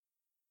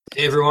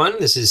Hey everyone,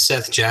 this is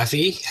Seth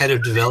Jaffe, Head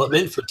of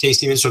Development for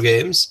Tasty Minstrel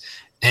Games,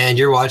 and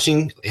you're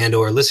watching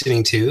and/or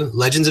listening to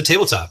Legends of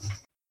Tabletop.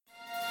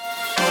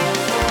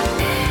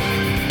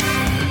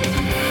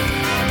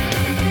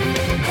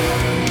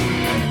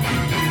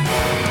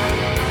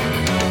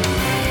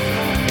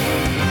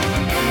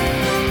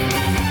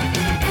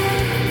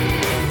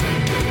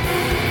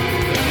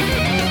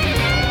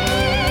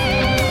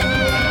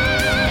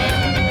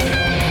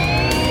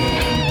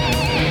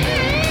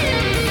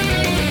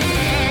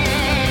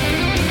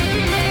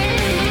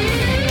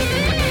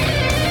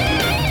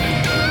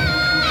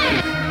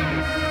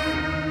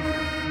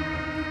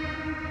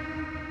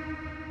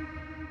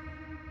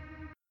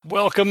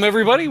 Welcome,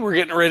 everybody. We're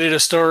getting ready to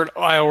start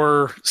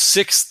our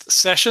sixth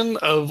session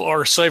of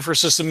our Cypher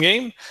System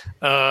game.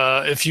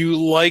 If you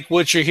like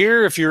what you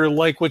hear, if you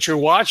like what you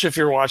watch, if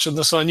you're watching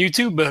this on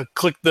YouTube,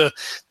 click the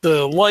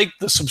like,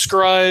 the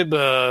subscribe,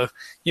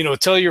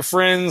 tell your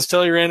friends,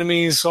 tell your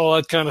enemies, all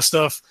that kind of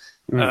stuff.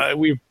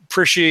 We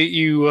appreciate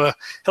you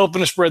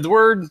helping us spread the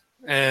word.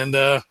 And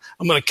I'm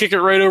going to kick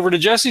it right over to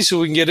Jesse so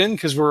we can get in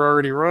because we're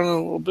already running a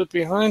little bit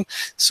behind.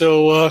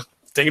 So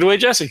take it away,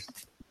 Jesse.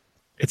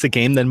 It's a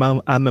game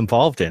that I'm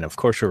involved in. Of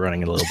course, we're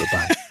running a little bit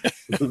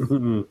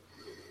behind.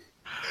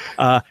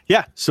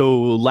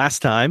 So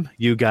last time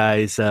you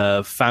guys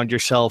found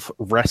yourself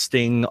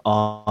resting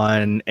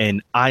on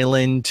an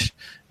island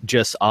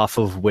just off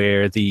of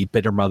where the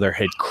Bitter Mother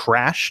had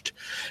crashed.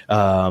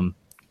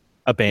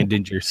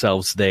 Abandoned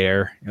yourselves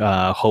there,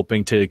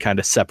 hoping to kind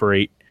of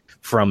separate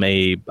from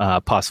a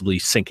possibly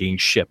sinking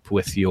ship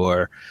with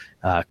your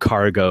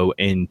cargo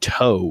in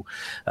tow.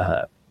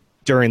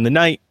 During the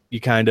night, you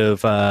kind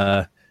of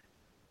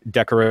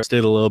Decorous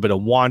did a little bit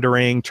of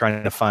wandering,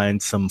 trying to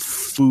find some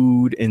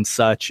food and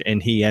such,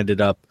 and he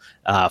ended up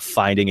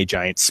finding a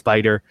giant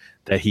spider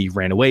that he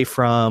ran away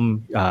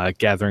from,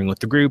 gathering with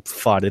the group,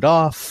 fought it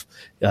off,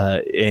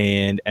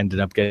 and ended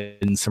up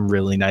getting some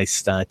really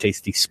nice,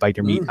 tasty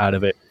spider meat out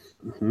of it.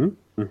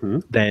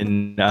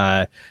 Then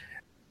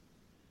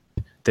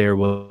there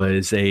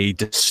was a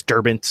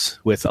disturbance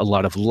with a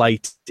lot of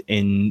light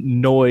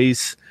and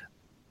noise,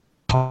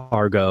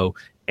 cargo,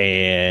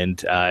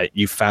 and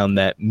you found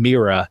that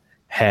Mira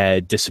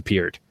had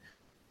disappeared.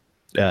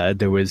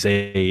 There was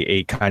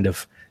a kind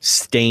of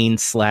stain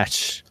 /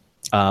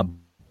 on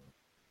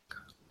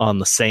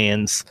the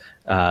sands,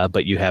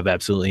 but you have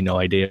absolutely no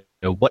idea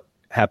what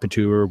happened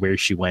to her, where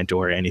she went,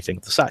 or anything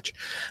of such.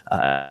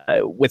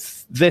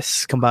 With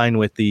this, combined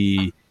with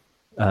the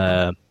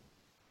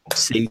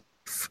safe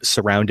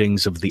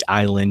surroundings of the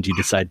island, you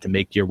decided to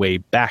make your way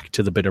back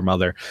to the Bitter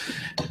Mother,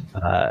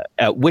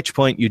 at which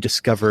point you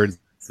discovered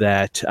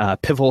that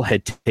Pivel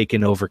had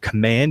taken over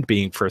command,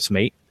 being first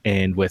mate,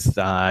 and with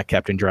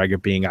Captain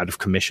Drager being out of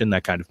commission,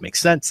 that kind of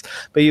makes sense.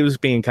 But he was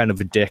being kind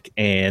of a dick,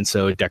 and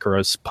so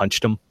Decoros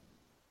punched him.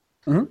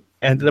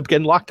 Ended up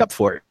getting locked up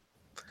for it.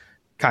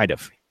 Kind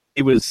of.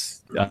 He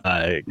was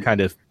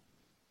kind of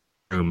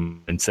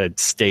and said,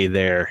 "Stay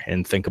there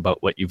and think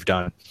about what you've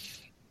done."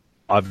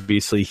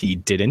 Obviously, he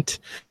didn't,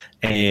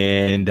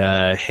 and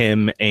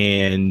him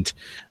and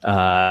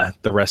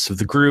the rest of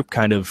the group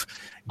kind of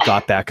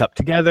got back up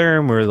together,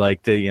 and we're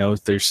like,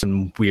 there's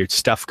some weird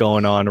stuff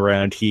going on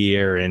around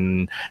here,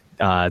 and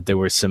there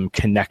were some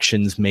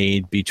connections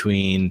made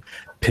between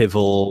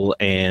Pivel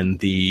and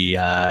the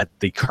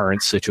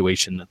current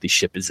situation that the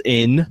ship is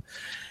in,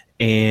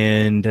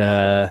 and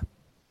you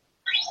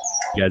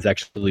guys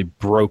actually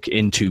broke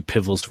into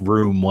Pivel's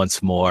room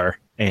once more,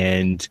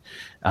 and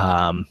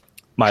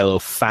Milo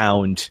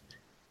found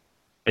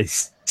a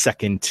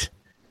second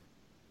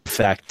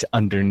effect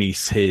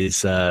underneath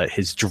his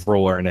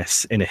drawer in a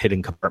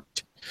hidden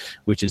compartment,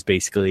 which is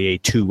basically a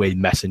two-way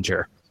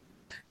messenger.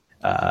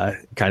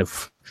 Kind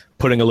of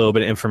putting a little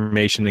bit of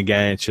information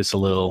again. It's just a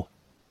little,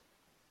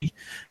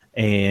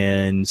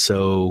 and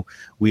so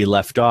we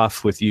left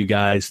off with you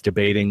guys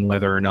debating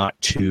whether or not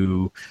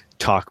to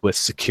talk with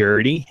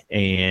security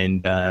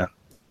and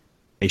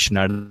information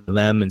out of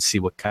them and see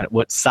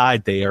what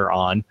side they are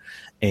on,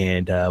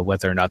 and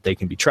whether or not they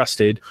can be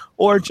trusted,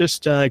 or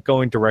just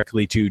going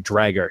directly to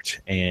Draggart,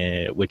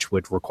 which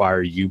would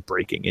require you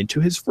breaking into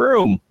his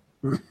room.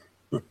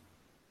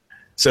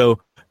 So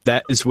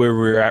that is where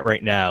we're at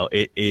right now.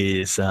 It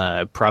is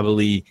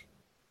probably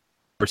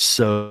or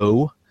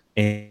so,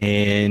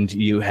 and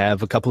you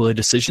have a couple of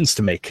decisions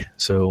to make.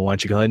 So why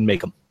don't you go ahead and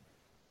make them?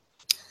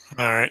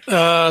 All right.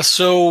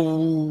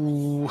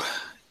 So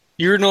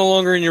you're no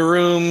longer in your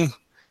room.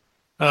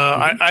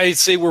 I'd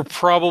say we're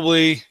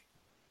probably,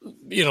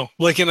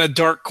 like in a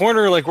dark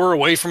corner, like we're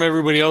away from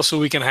everybody else so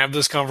we can have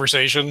this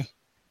conversation.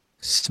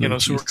 So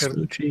we're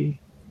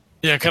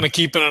kind of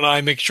keeping an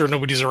eye, making sure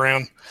nobody's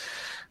around.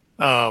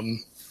 Do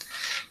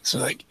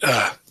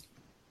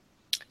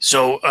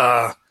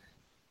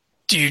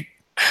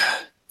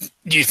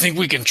you think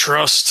we can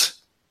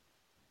trust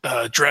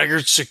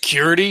Draggart's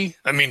security?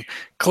 I mean,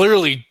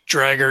 clearly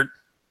Draggart,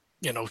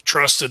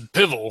 trusted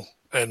Pivel,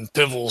 and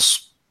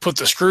Pivel's put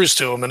the screws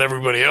to him and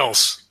everybody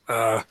else.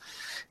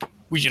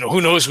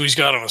 Who knows who he's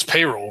got on his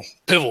payroll?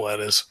 Pivel, that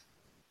is.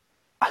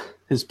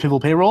 his pivotal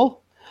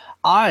payroll,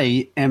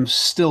 I am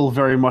still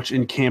very much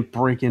in camp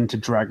break into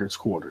Dragger's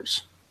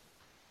quarters.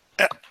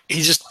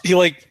 He just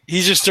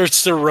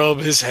starts to rub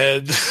his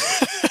head.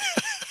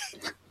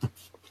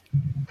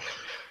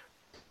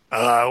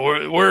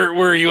 Where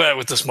are you at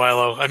with this,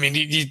 Milo? I mean,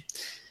 you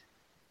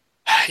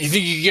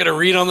think you can get a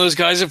read on those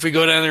guys if we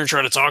go down there and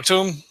try to talk to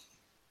them?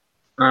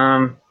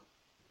 I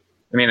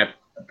mean,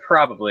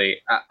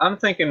 probably. I'm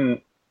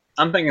thinking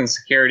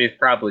security is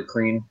probably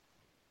clean,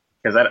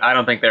 because I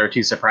don't think they were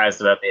too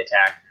surprised about the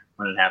attack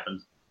when it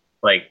happened.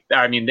 Like,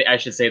 I mean, I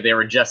should say they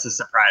were just as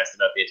surprised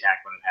about the attack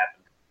when it happened.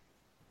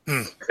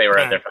 They were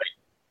out there fighting.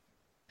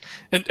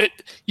 And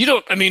you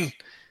don't. I mean,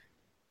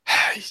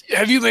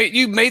 have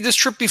you made this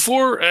trip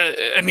before?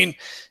 I mean,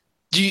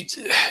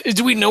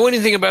 do we know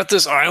anything about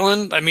this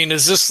island? I mean,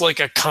 is this like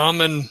a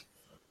common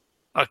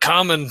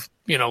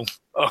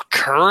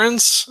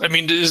occurrence? I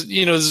mean,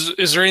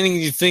 is there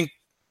anything you think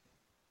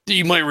that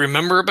you might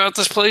remember about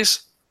this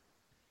place?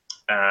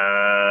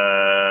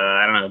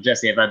 I don't know,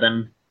 Jesse. Have I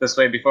been this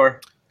way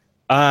before?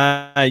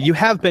 You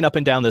have been up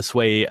and down this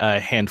way a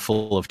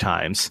handful of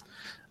times.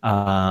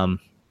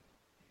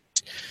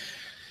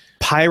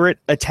 Pirate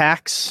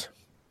attacks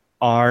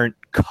aren't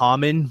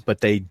common,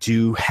 but they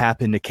do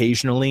happen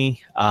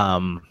occasionally.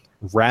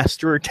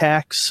 Raster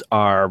attacks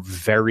are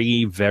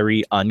very,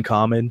 very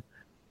uncommon.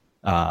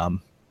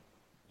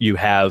 You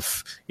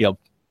have,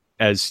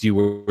 as you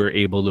were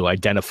able to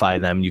identify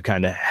them, you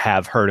kind of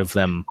have heard of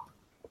them.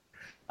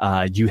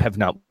 You have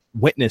not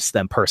witnessed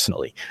them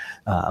personally,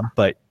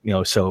 but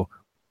so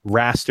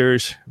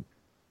Rasters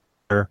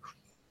are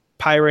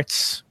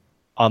pirates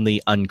on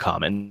the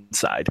uncommon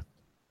side.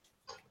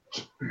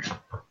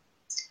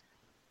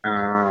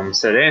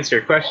 So to answer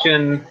your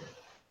question,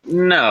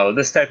 no,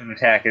 this type of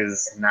attack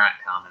is not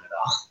common at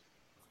all.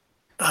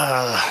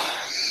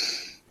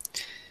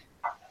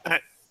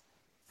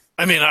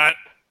 I mean, I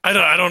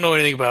don't know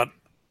anything about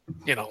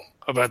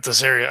about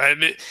this area.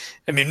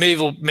 I mean,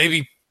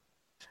 maybe.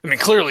 I mean,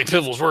 clearly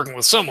Pivel's working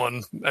with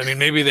someone. I mean,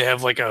 maybe they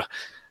have like an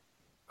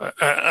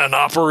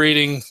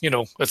operating,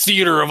 a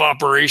theater of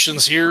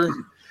operations here,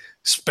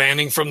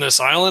 spanning from this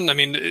island. I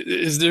mean,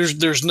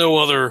 there's no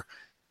other,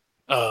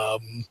 no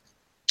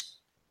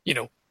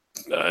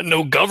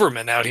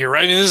government out here,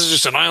 right? I mean, this is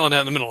just an island out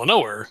in the middle of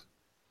nowhere.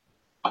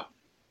 I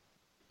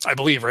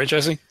believe, right,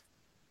 Jesse?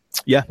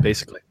 Yeah,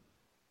 basically.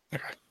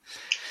 Okay.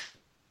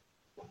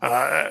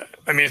 I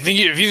mean, if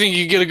you think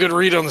you get a good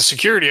read on the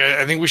security,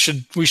 I think we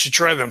should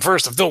try them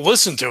first. If they'll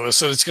listen to us,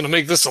 so it's going to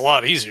make this a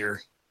lot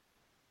easier.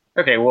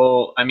 Okay,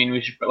 well, I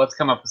mean, let's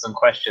come up with some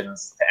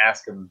questions to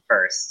ask them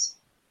first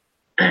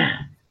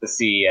to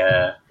see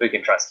if we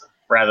can trust them,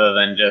 rather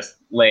than just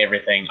lay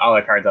all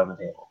our cards on the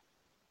table.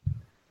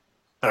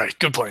 All right,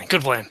 good plan.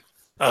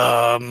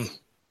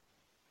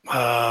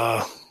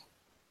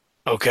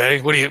 Okay,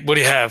 what do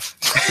you have?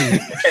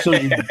 So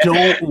you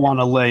don't want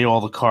to lay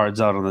all the cards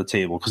out on the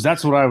table, because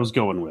that's what I was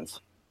going with.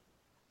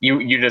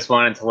 You just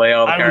wanted to lay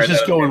all the cards out? I was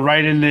just going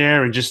right in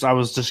there, and I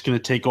was just going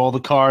to take all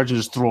the cards and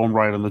just throw them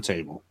right on the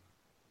table.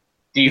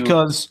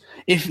 Because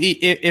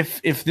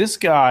if this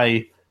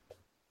guy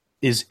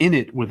is in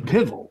it with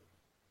Pivel,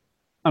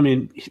 I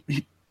mean,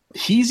 if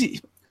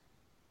he's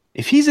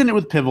in it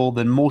with Pivel,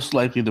 then most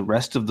likely the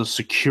rest of the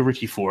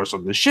security force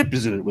on the ship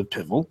is in it with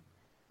Pivel.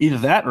 Either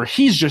that, or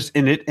he's just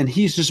in it and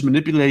he's just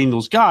manipulating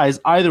those guys.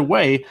 Either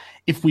way,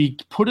 if we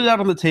put it out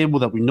on the table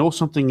that we know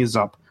something is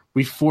up,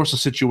 we force a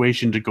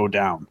situation to go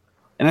down.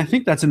 And I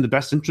think that's in the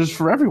best interest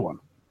for everyone.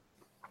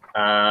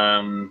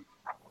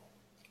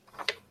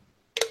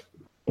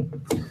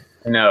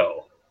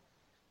 No.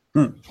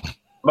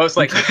 Most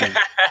likely.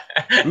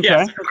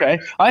 Okay.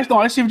 I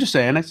see what you're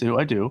saying. I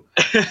do.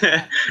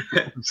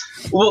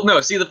 Well,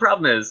 no. See, the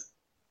problem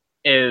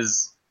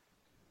is,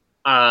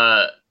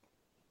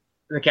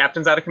 the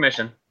captain's out of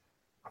commission.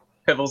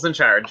 Pivel's in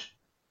charge,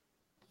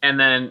 and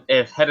then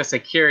if head of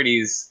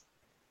security's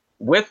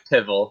with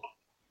Pivel,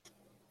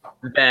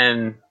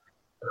 then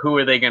who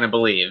are they going to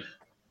believe?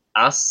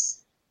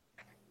 Us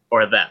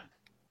or them?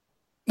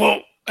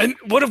 Well, and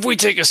what if we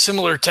take a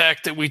similar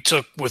tack that we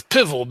took with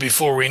Pivel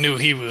before we knew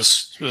he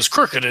was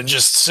crooked, and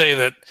just say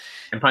that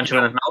and punch him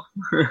in the mouth?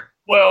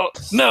 Well,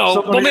 no.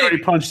 Somebody already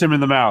punched him in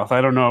the mouth. I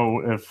don't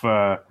know if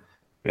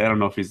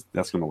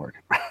that's going to work.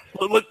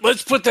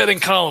 Let's put that in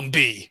column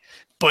B.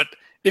 But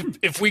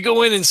if we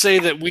go in and say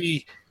that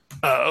we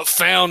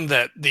found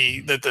that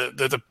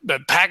the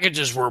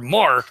packages were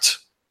marked,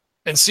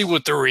 and see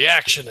what the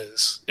reaction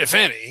is, if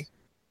any,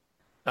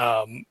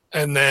 and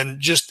then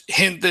just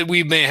hint that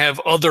we may have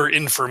other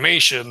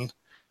information,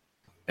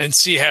 and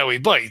see how he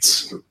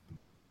bites.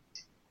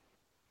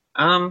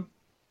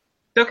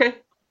 Okay.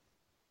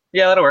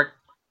 Yeah, that'll work.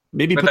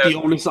 Maybe put the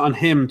onus on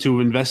him to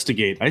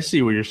investigate. I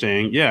see what you're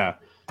saying. Yeah.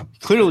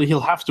 Clearly,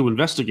 he'll have to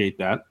investigate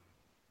that.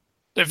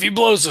 If he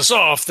blows us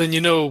off, then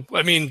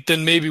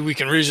then maybe we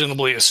can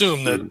reasonably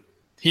assume that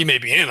he may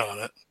be in on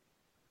it.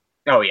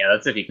 Oh, yeah,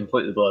 that's if he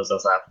completely blows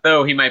us off.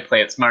 Though he might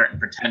play it smart and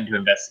pretend to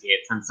investigate,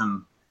 send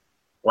some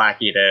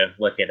lackey to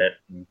look at it.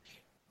 And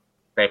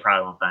they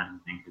probably won't find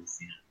anything.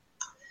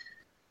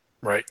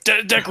 Right.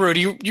 Decro,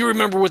 do you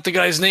remember what the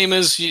guy's name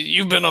is?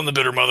 You've been on the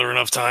Bitter Mother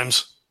enough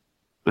times.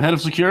 The head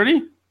of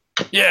security?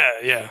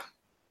 Yeah.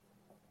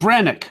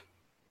 Brannick.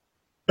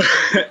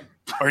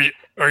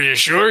 Are you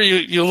sure?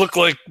 You look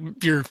like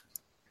you're...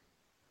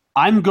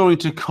 I'm going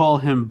to call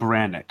him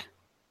Brannick.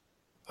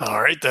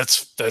 All right,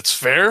 that's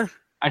fair.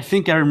 I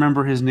think I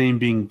remember his name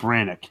being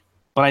Brannick,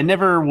 but I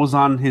never was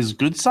on his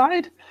good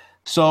side.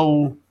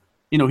 So,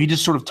 he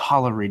just sort of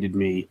tolerated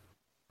me.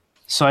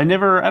 So I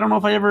don't know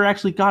if I ever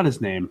actually got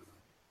his name.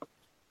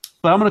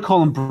 But I'm going to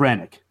call him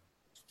Brannick.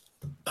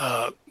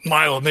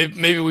 Milo,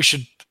 maybe we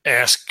should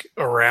ask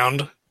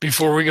around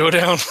before we go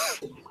down.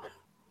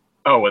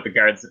 Oh, with the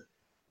guards?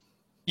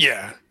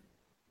 Yeah.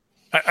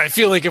 I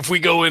feel like if we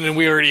go in and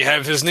we already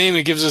have his name,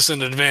 it gives us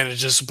an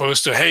advantage as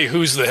opposed to, hey,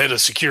 who's the head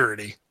of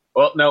security?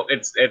 Well, no,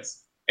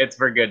 it's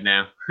for good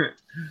now.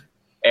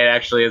 It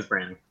actually is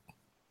Brandon.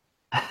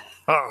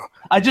 Oh.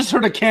 I just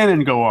heard a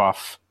cannon go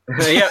off.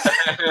 Yeah.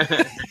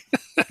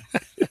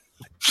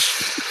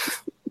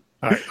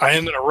 All right, I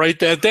am going to write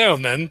that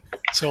down then,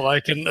 so I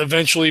can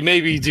eventually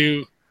maybe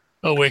do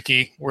a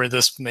wiki where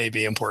this may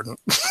be important.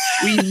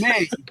 We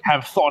may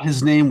have thought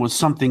his name was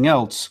something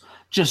else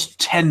just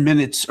 10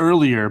 minutes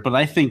earlier, but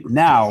I think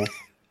now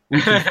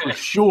we can for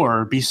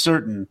sure be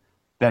certain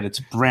that it's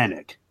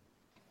Brannick.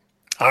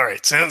 All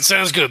right,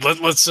 sounds good.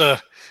 Let's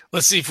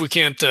see if we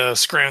can't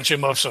scrounge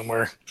him up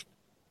somewhere.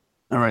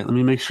 All right, let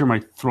me make sure my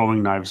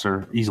throwing knives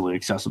are easily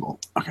accessible.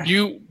 Okay.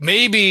 You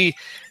maybe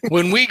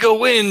when we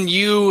go in,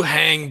 you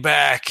hang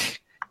back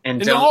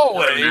and in don't the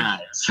hallway.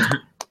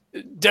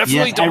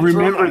 Definitely yes, don't. I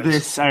remember throw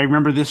this. I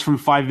remember this from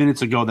 5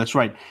 minutes ago. That's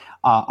right.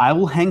 I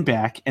will hang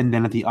back, and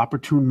then at the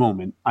opportune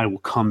moment, I will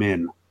come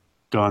in,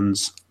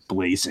 guns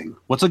blazing.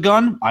 What's a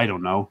gun? I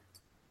don't know.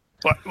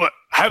 What?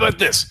 How about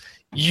this?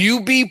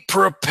 You be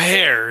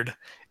prepared,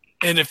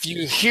 and if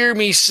you hear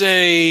me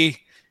say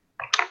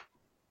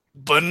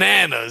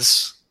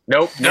bananas,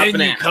 nope, not then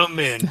bananas. you come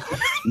in.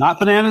 Not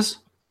bananas?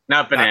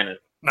 Not bananas.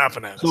 Not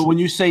bananas. So when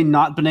you say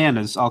not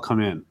bananas, I'll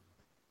come in.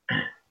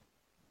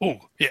 Oh,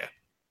 yeah.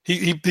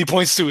 He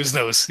points to his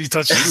nose. He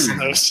touches his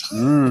nose.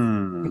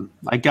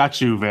 I got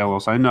you,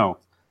 Velos. I know.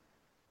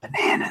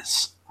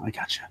 Bananas. I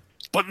got you.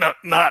 But not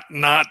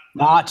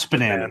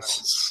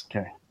bananas.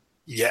 Okay.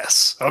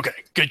 Yes. Okay.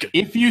 Good.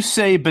 If you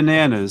say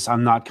bananas,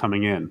 I'm not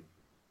coming in.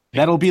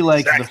 That'll be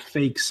like Exactly. the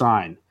fake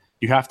sign.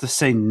 You have to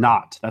say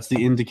not. That's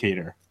the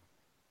indicator.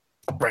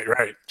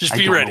 Right. Just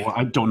be ready.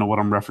 I don't know what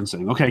I'm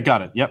referencing. Okay,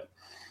 got it. Yep.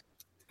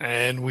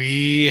 And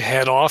we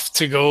head off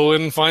to go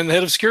and find the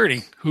head of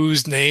security,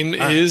 whose name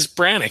is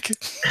Brannick.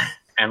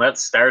 And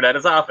let's start at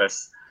his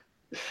office.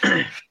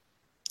 Do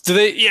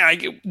they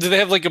have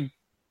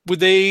would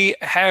they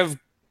have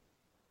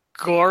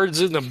guards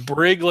in the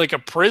brig like a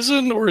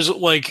prison, or is it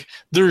like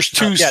there's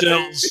two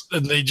cells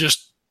and they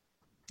just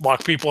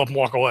lock people up and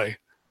walk away?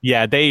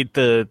 Yeah,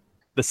 the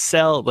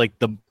cell, like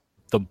the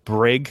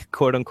brig,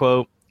 quote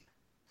unquote,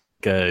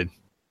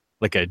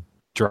 like a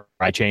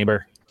dry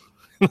chamber.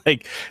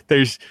 Like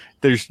there's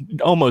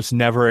almost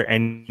never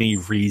any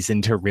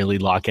reason to really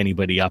lock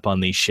anybody up on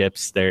these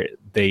ships.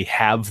 They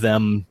have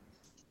them,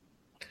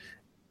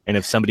 and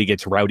if somebody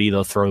gets rowdy,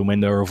 they'll throw them in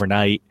there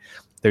overnight.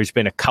 There's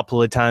been a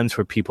couple of times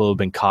where people have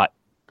been caught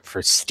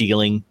for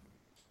stealing,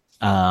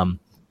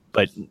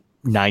 but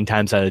 9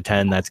 times out of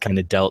 10, that's kind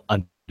of dealt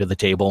under the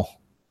table.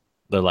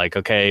 They're like,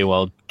 okay,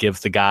 well,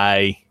 give the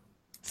guy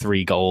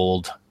 3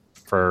 gold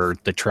for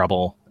the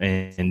trouble,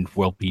 and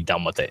we'll be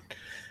done with it.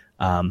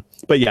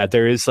 But yeah,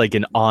 there is like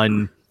an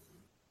on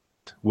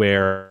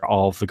where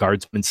all of the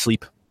guardsmen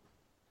sleep,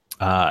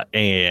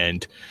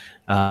 and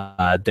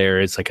there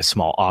is like a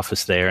small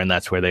office there, and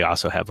that's where they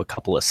also have a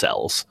couple of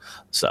cells.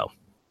 So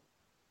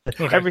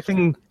okay.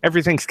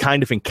 everything's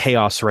kind of in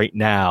chaos right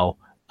now,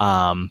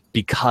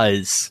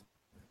 because,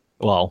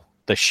 well,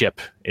 the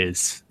ship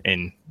is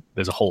in.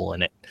 There's a hole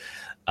in it.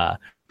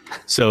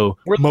 So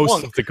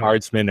most of the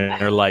guardsmen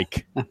are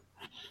like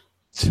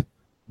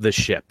the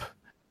ship.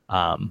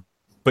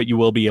 But you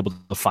will be able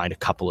to find a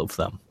couple of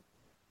them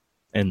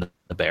in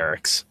the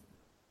barracks.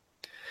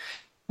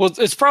 Well,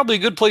 it's probably a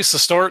good place to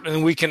start,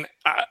 and we can.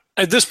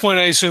 At this point,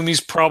 I assume he's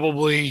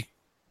probably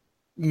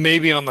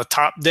maybe on the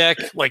top deck,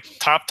 like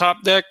top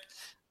deck.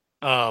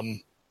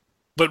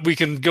 But we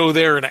can go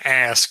there and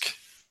ask,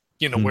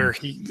 where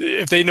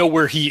if they know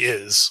where he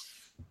is.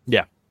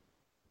 Yeah,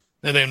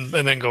 and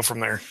then go from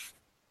there.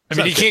 I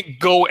mean, he can't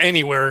go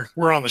anywhere.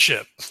 We're on the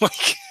ship.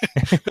 Like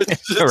at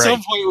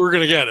some point, we're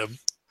gonna get him.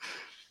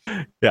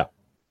 Yeah.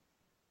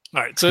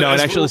 All right. So no, and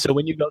actually, so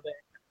when you go there,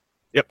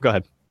 yep. Go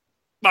ahead.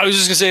 I was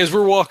just gonna say, as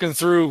we're walking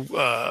through,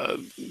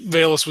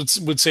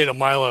 Velos would say to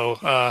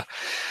Milo,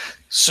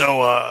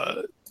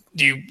 "So,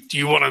 do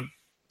you want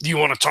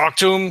to talk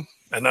to him?"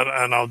 And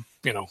I'll,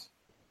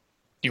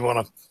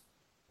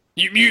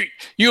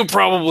 you're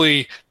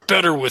probably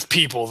better with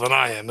people than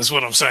I am, is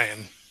what I'm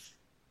saying.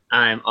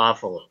 I'm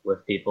awful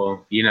with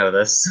people. You know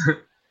this.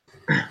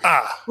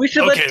 We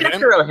should okay, let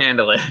Decro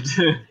handle it.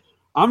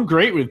 I'm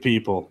great with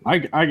people. I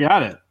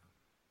got it.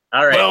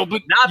 All right. Well,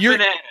 but not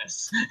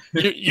bananas.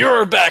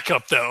 You're a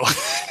backup, though.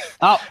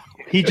 Oh,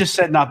 he just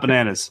said not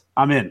bananas.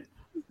 I'm in.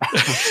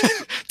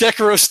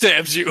 Decaro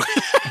stabs you.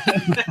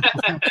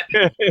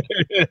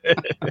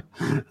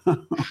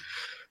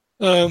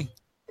 All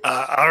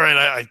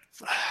right,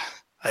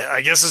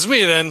 I guess it's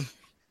me then.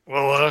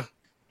 Well,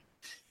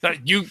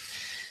 you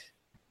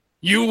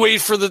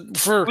wait for.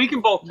 We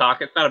can both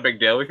talk. It's not a big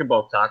deal. We can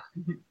both talk.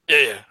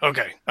 Yeah.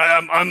 Okay.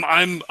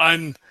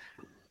 I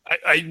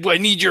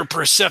need your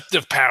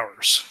perceptive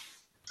powers.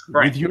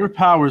 Right. With your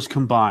powers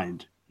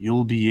combined,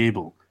 you'll be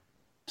able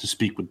to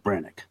speak with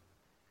Brannick.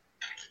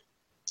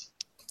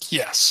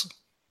 Yes.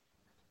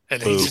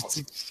 And he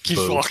just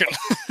keeps walking.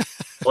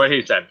 What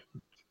he said.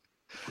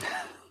 All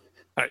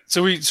right.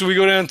 So we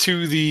go down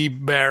to the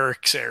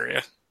barracks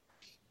area.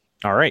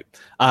 All right.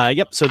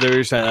 Yep. So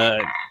there's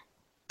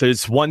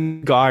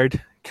one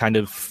guard kind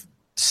of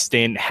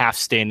half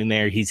standing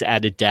there. He's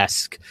at a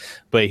desk,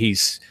 but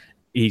he's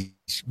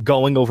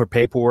going over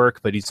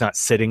paperwork, but he's not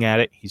sitting at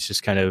it. He's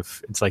just kind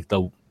of, it's like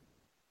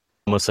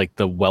almost like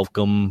the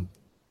welcome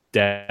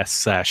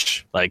desk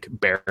 / like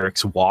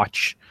barracks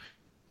watch.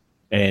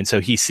 And so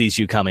he sees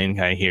you coming,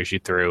 kind of hears you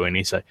through, and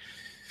he's like,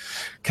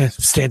 kind of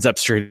stands up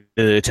straight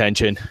to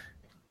attention.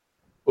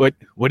 What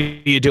are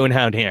you doing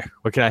down here?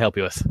 What can I help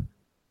you with?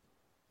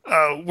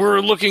 We're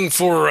looking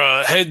for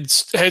head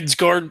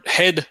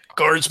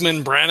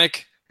guardsman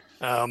Brannick.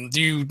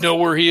 Do you know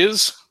where he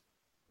is?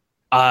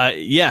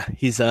 Yeah,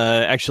 he's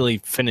actually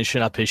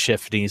finishing up his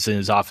shift. He's in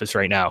his office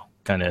right now.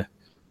 Kind of.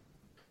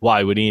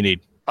 Why? What do you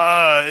need?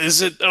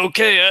 Is it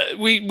okay?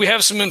 We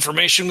have some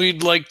information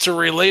we'd like to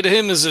relay to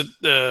him. Is it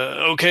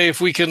okay if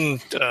we can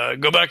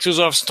go back to his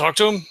office and talk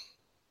to him?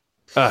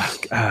 All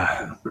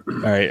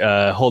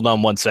right. Hold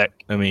on one sec.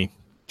 Let me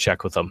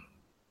check with him.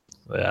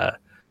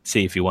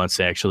 See if he wants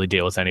to actually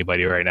deal with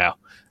anybody right now.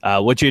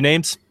 What's your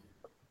names?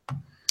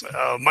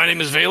 My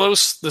name is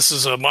Velos. This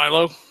is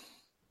Milo.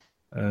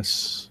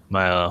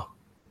 Milo.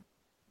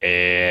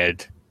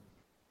 And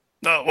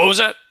what was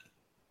that?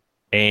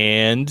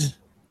 And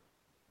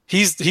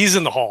he's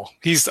in the hall.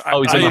 He's in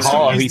the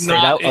hall. He's stayed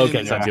out.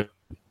 Okay, sounds good.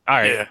 All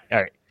right.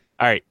 Yeah.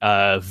 All right.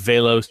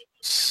 Velos,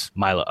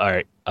 Milo. All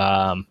right.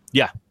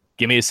 Yeah.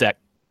 Give me a sec.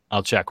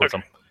 I'll check with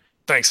him.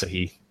 Thanks. So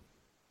he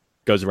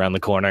goes around the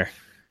corner.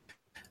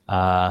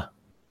 Or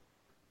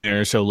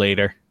so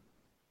later,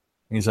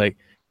 he's like,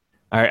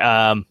 "All right.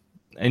 I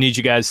need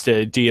you guys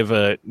to. Do you have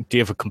a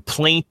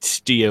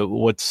complaint?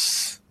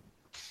 What's?"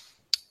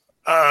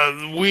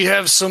 We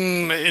have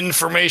some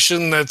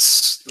information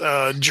that's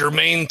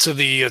germane to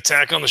the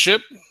attack on the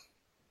ship.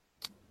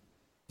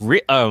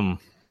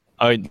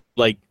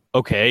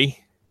 Okay,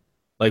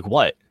 like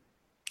what?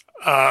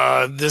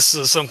 This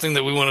is something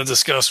that we want to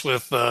discuss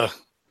with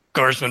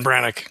Guardsman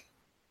Brannick.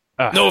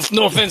 No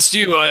offense to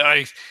you.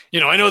 I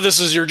know this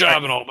is your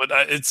job and all, but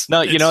it's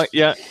no. You know,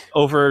 yeah.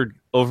 Over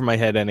my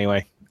head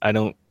anyway. I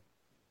don't.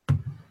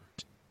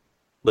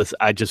 Listen,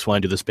 I just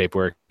want to do this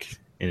paperwork.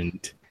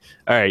 And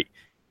all right,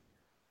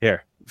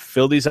 here,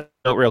 fill these out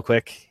real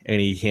quick.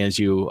 And he hands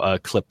you a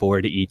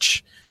clipboard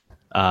each.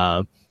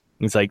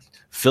 He's like,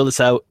 fill this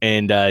out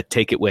and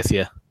take it with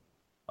you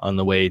on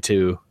the way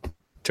to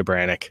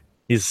Brannick.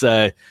 He's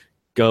go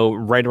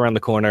right around the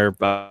corner,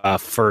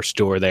 first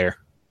door there.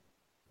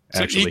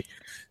 Actually,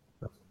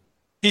 so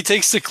he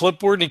takes the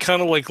clipboard and he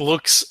kind of like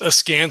looks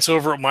askance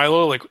over at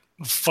Milo, like, "What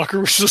the fuck are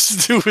we supposed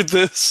to do with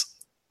this?"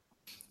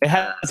 It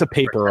has a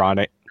paper on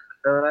it.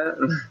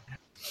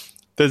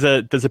 There's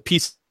a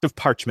piece of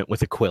parchment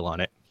with a quill on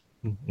it,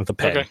 with a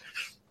pen. Okay.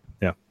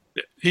 Yeah.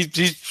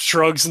 He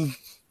shrugs and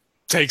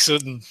takes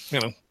it and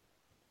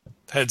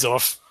heads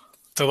off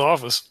to the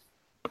office.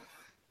 All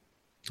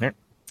right.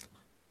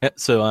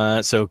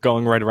 Yeah, so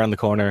going right around the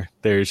corner,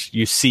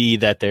 you see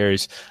that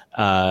there's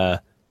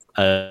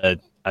a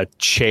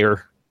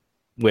chair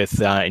with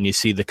and you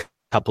see the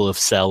couple of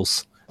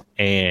cells,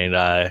 and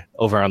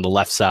over on the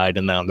left side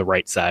and then on the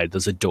right side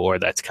there's a door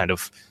that's kind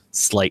of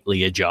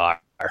slightly ajar.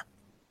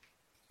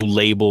 No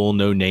label,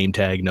 no name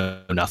tag,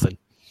 no nothing.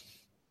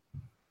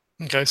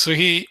 Okay, so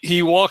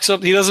he walks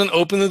up. He doesn't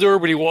open the door,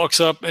 but he walks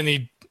up and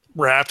he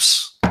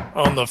raps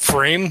on the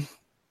frame.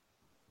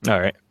 All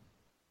right.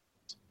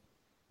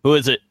 Who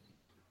is it?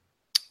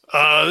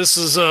 This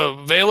is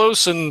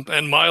Velos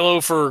and Milo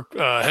for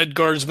head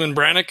guardsman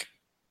Brannick.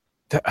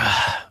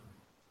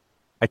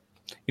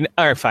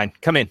 All right, fine.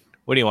 Come in.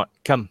 What do you want?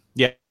 Come.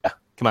 Yeah,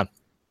 come on.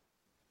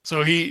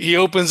 So he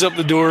opens up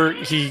the door.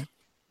 He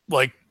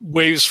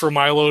waves for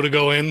Milo to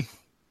go in,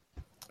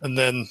 and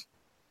then,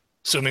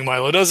 assuming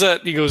Milo does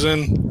that, he goes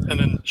in and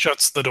then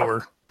shuts the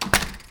door.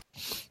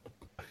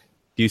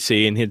 You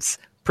see in his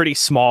pretty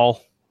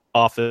small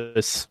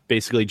office,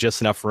 basically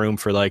just enough room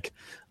for like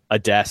a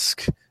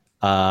desk.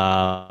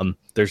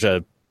 There's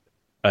a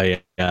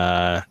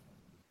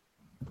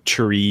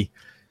tree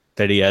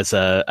that he has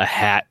a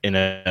hat and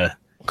a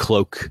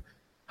cloak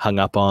hung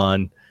up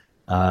on,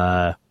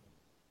 and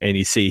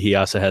you see he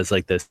also has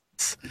like this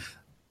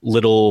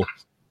little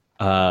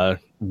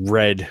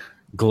red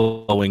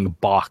glowing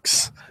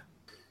box,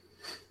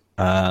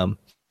 and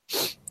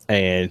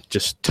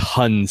just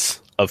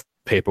tons of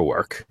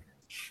paperwork.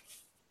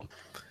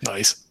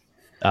 Nice.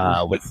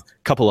 With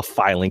a couple of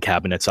filing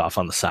cabinets off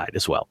on the side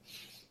as well.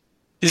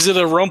 Is it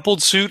a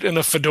rumpled suit and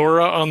a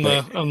fedora on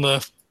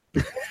the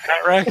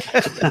hat rack?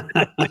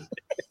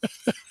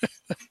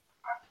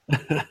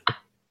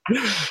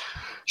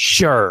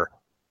 Sure.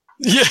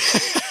 Yeah.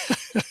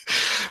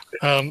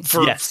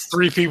 For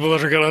three people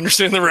that are going to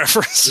understand the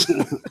reference.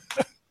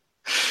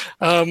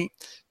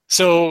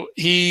 So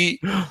he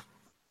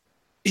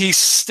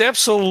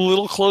steps a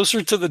little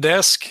closer to the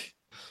desk,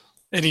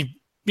 and he,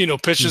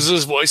 pitches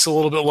his voice a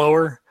little bit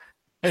lower,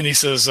 and he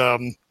says,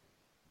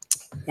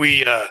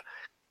 we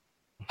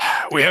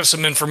have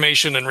some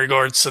information in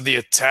regards to the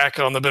attack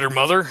on the Bitter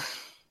Mother.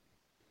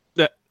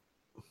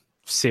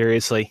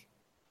 Seriously?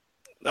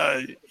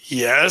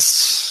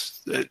 Yes.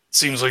 It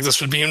seems like this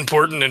would be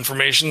important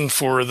information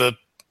for the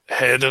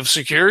head of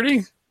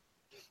security.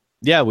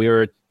 Yeah, we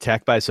were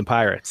attacked by some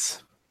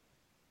pirates.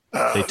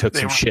 They took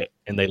some shit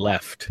and they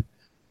left.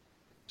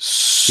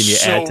 Can you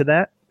add to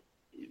that?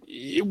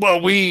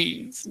 Well,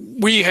 we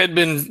had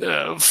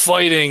been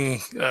fighting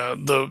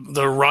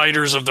the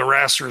riders of the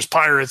Rastor's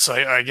pirates,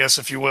 I guess,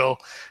 if you will,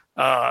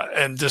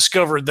 and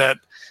discovered that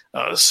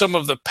some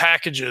of the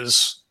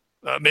packages,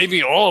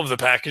 maybe all of the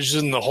packages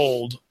in the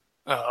hold,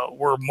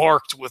 were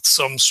marked with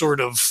some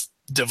sort of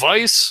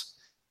device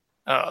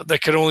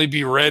that could only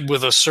be read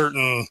with a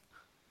certain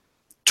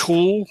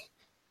tool.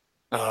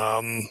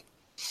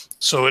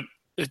 So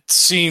it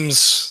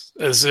seems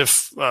as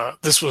if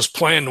this was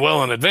planned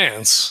well in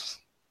advance.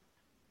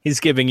 He's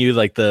giving you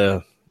like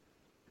the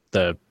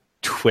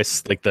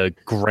twist, like the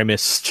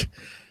grimaced,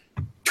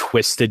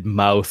 twisted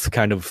mouth,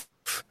 kind of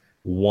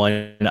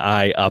one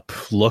eye up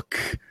look.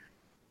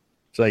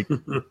 It's like,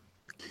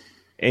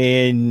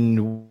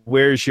 and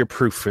where's your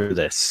proof for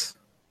this?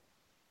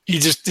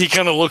 He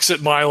kind of looks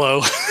at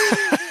Milo.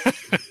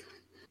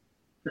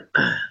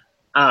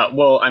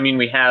 Well, I mean,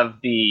 we have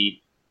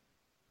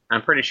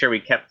I'm pretty sure we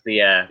kept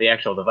the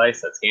actual device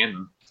that scanned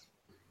them.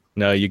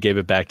 No, you gave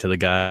it back to the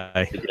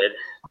guy. We did.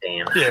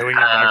 Damn. Yeah, we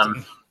got back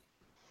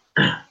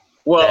to him.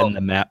 Well, and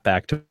the map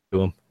back to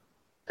him.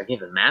 I gave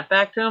the map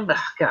back to him?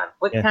 Oh, God,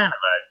 what kind of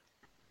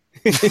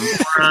a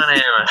moron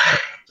am I?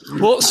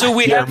 Well, so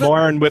we have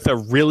moron with a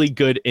really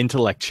good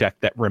intellect check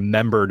that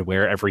remembered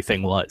where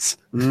everything was.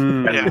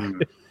 Yeah.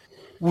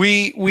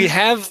 We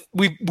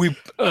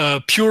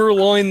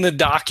purloined the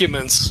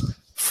documents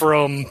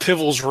from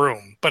Pivel's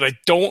room, but I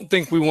don't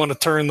think we want to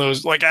turn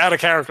those, like, out of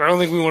character. I don't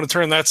think we want to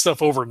turn that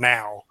stuff over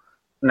now.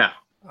 No.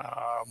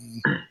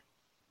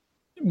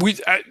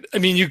 I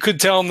mean, you could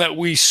tell him that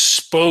we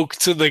spoke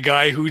to the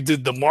guy who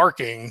did the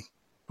marking,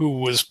 who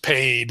was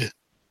paid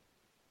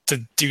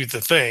to do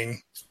the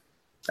thing.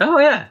 Oh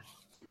yeah,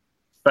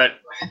 but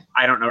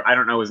I don't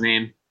know his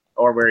name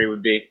or where he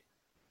would be.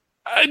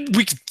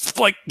 We could,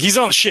 like, he's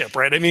on a ship,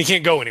 right? I mean, he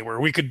can't go anywhere.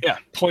 We could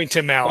point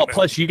him out. Well,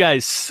 plus you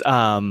guys,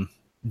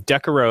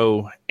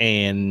 Decaro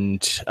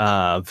and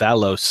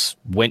Valos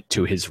went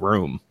to his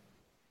room.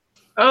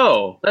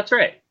 Oh, that's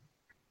right.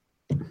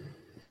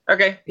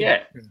 Okay,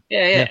 yeah. Let's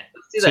do that.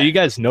 So you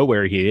guys know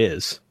where he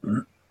is,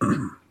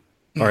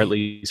 or at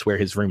least where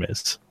his room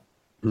is.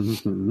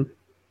 Mm-hmm.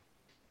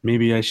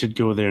 Maybe I should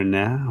go there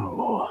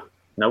now.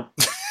 Nope.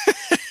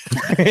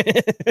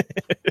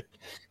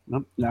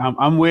 Nope.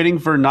 I'm waiting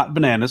for not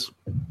bananas.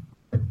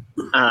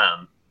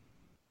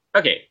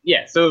 Okay,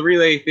 yeah. So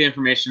relay the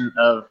information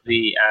of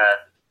the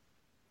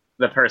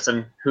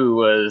person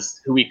who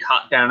we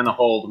caught down in the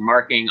hold,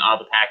 marking all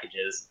the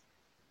packages.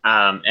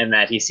 And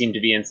that he seemed to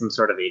be in some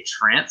sort of a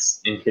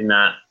trance and could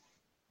not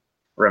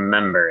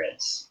remember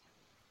it.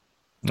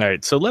 All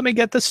right, so let me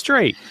get this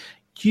straight.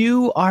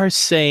 You are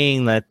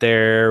saying that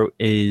there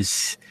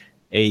is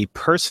a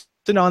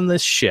person on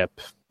this ship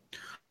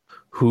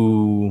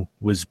who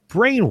was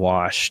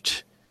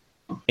brainwashed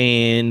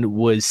and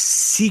was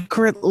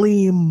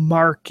secretly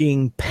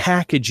marking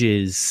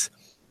packages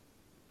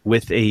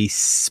with a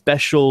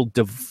special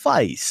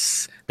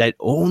device that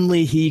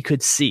only he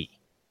could see.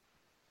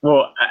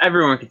 Well,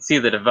 everyone could see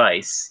the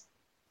device.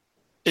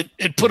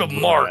 It put a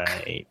mark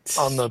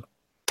on the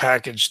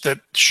package that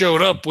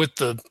showed up with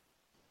the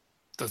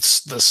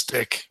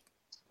stick.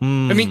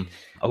 I mean,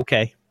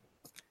 okay.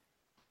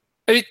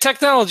 I mean,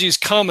 technology is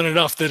common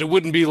enough that it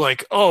wouldn't be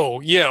like, oh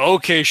yeah,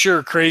 okay,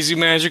 sure, crazy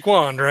magic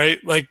wand, right?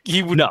 Like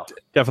he would. No,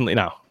 definitely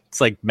no. It's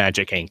like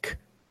magic ink.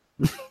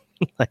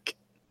 Like,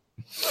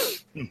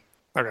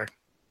 okay.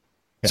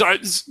 So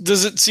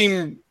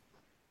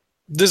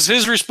does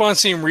his response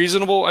seem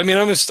reasonable? I mean,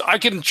 I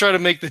can try to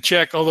make the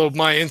check, although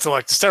my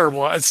intellect is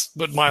terrible. That's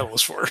what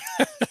Milo's for.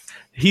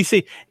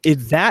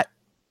 that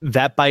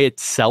by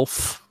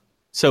itself.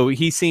 So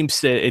he seems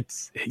to.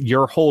 It's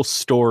your whole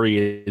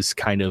story is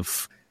kind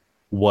of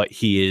what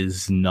he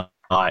is not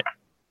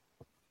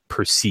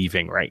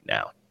perceiving right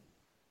now.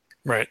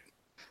 Right.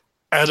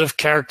 Out of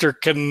character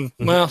can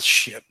well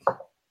shit.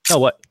 Oh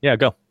what? Yeah,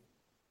 go.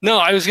 No,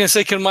 I was going to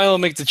say, can Milo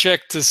make the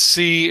check to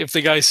see if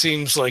the guy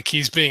seems like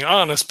he's being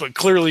honest, but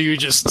clearly you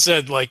just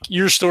said, like,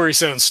 your story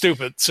sounds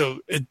stupid, so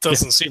it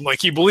doesn't seem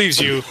like he believes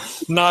you.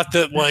 Not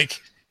that,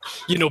 like,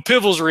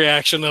 Pivel's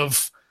reaction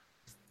of,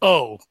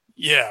 Oh,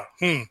 yeah.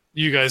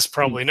 You guys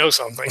probably know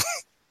something.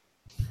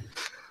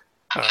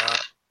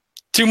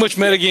 Too much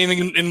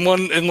metagaming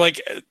in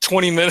like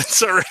 20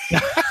 minutes already.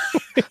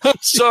 I'm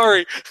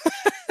sorry.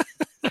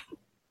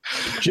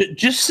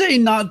 Just say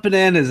not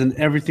bananas and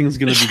everything's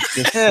going to be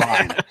just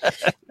fine.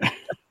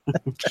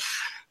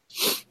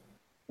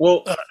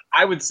 Well,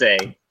 I would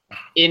say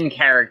in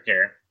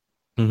character,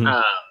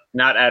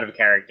 not out of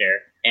character,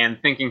 and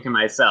thinking to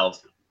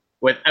myself,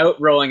 without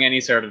rolling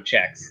any sort of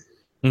checks,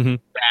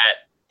 that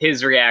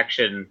his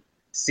reaction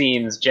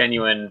seems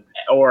genuine,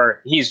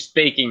 or he's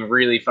faking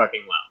really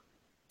fucking well.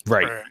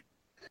 Right.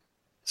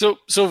 So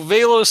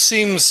Velos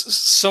seems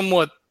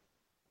somewhat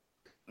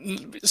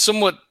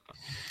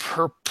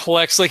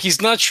perplexed, like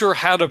he's not sure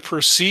how to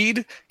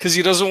proceed because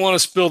he doesn't want to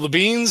spill the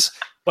beans,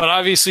 but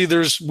obviously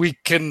we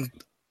can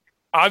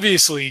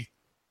obviously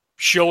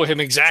show him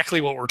exactly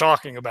what we're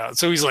talking about.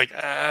 So he's like,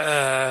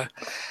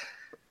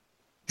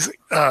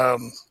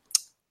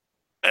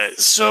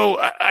 so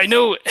I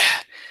know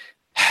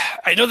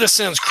this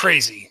sounds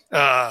crazy,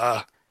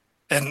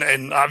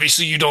 and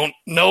obviously you don't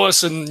know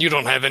us and you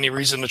don't have any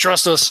reason to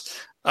trust us,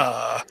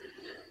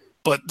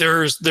 but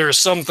there's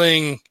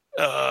something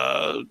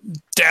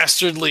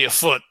dastardly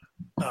afoot,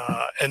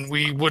 and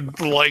we would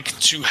like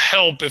to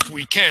help if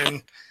we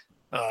can.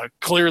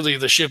 Clearly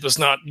the ship is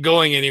not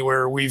going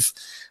anywhere. We've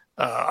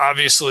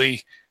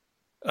obviously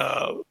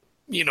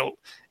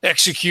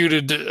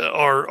executed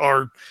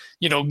our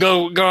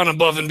gone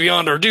above and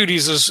beyond our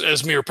duties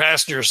as mere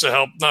passengers to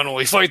help not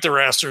only fight the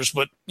Rasters,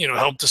 but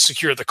help to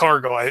secure the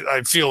cargo.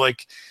 I feel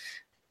like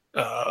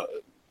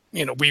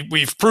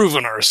we've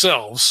proven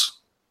ourselves.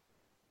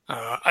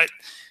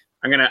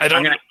 I'm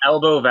gonna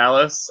elbow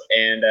Valis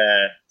and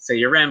say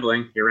you're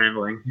rambling.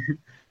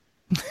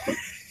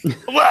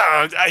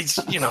 Well,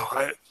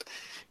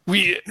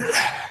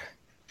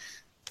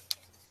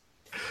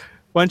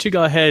 Why don't you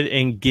go ahead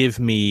and give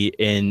me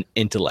an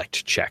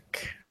intellect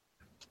check?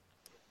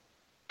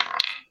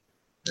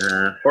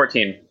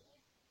 14.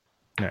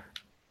 Yeah.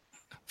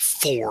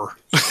 4.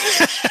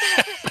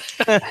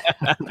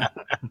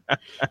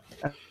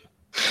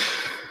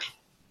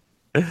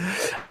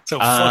 So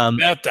fuck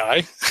that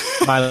die.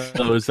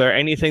 Milo, is there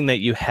anything that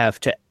you have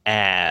to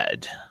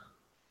add?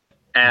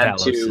 Add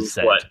Valis to has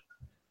said? what?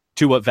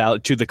 To what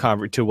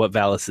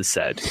Valis has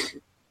said.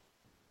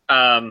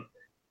 I'm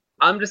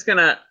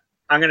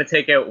gonna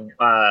take out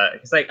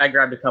because I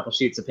grabbed a couple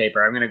sheets of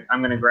paper. I'm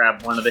gonna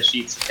grab one of the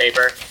sheets of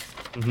paper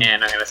and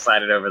I'm gonna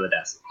slide it over the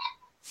desk.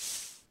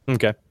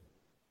 Okay.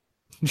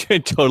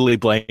 Totally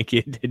blank.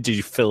 Did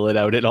you fill it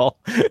out at all?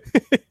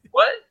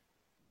 What?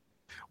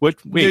 What?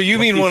 Wait, you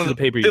mean one of the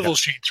paper Pivel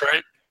sheets,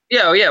 right?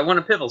 Yeah, one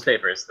of Pivel's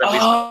papers.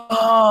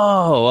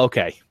 Oh,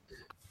 okay.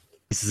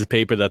 This is a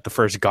paper that the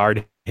first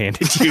guard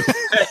handed you.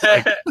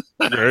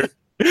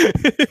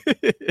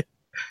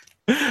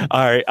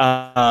 All right.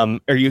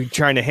 Are you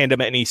trying to hand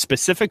him any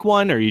specific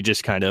one, or are you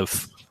just kind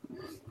of?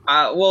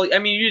 Well, I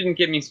mean, you didn't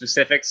give me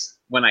specifics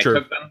when I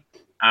took them,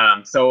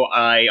 so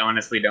I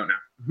honestly don't know.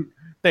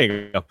 There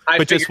you go.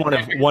 But just one of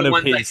his.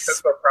 I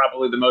took were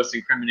probably the most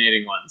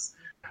incriminating ones.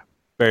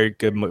 Very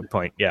good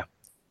point. Yeah,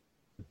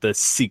 the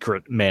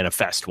secret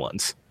manifest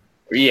ones.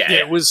 Yeah.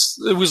 It was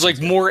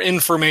like more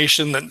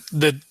information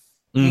that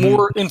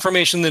more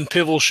information than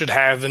Pivel should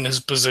have in his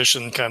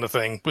position, kind of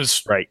thing.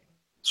 Was right.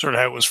 Sort of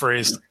how it was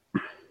phrased.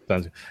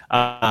 All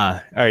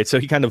right. So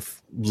he kind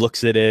of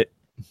looks at it.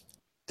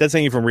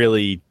 Doesn't even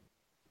really.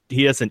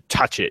 He doesn't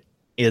touch it.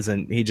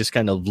 He just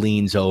kind of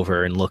leans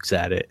over and looks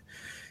at it.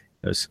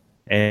 Goes,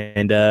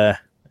 and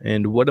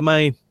what am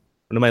I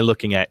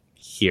looking at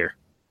here?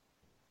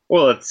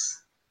 Well,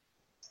 it's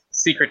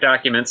secret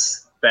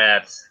documents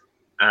that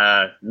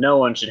no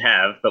one should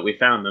have, but we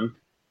found them.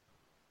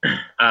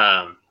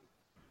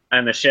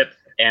 And the ship,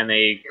 and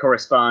they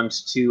correspond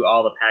to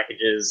all the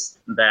packages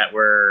that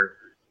were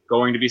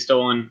going to be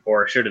stolen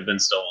or should have been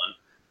stolen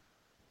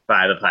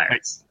by the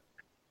pirates.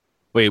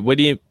 Wait, what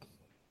do you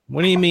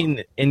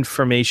mean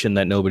information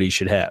that nobody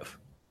should have?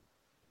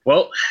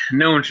 Well,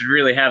 no one should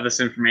really have this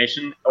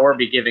information or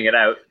be giving it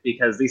out,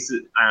 because this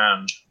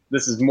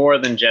is more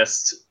than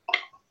just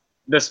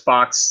this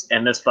box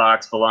and this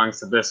box belongs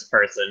to this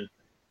person.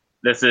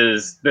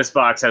 This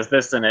box has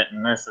this in it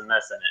and this in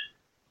it,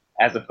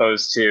 as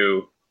opposed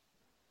to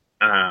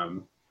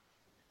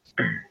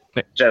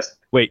just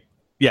wait.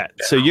 Yeah.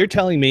 So you're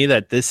telling me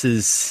that this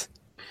is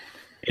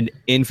an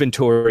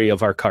inventory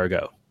of our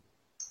cargo?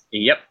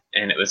 Yep.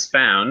 And it was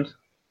found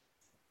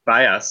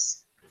by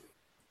us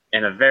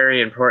in a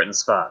very important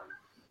spot,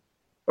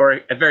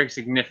 or a very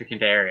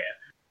significant area.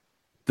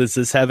 Does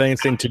this have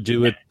anything to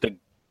do with the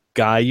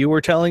guy you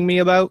were telling me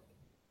about?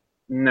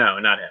 No,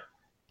 not him.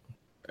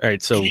 All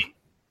right. So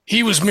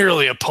he was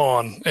merely a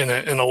pawn in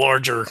a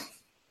larger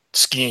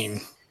scheme.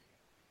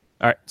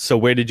 All right. So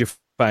where did you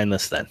find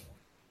this then?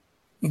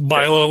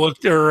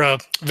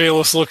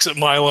 Valis looks at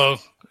Milo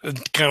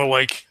and kind of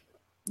like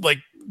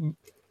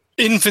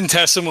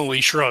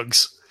infinitesimally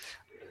shrugs.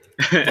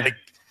 Like,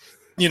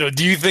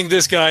 do you think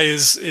this guy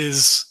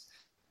is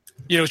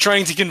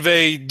trying to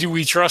convey, do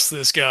we trust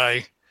this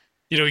guy?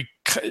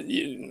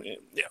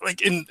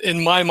 like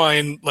in my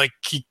mind, like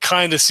he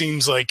kind of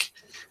seems like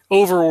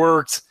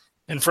overworked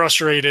and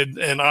frustrated,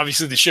 and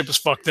obviously the ship is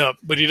fucked up,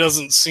 but he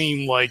doesn't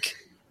seem like,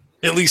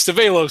 at least to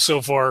Velo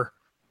so far,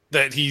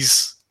 that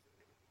he's,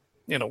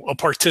 a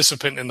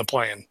participant in the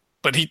plan.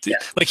 But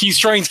he's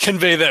trying to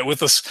convey that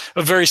with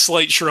a very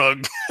slight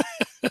shrug.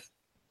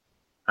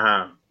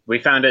 We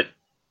found it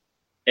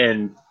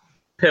in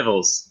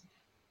Pivel's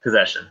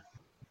possession.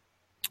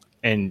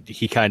 And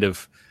he kind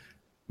of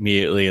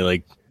immediately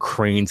like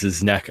cranes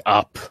his neck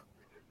up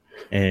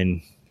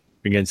and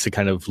begins to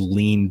kind of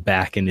lean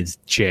back in his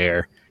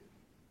chair.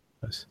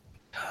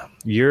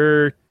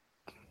 You're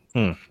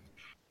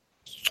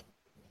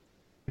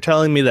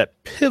telling me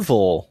that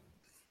Pivel,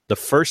 the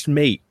first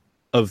mate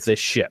of this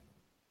ship,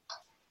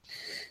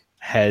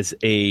 has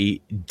a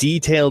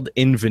detailed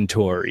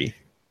inventory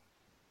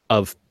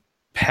of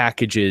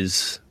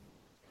packages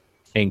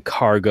and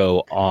cargo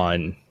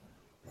on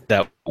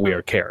that we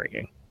are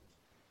carrying.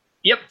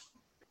 Yep.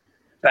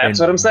 That's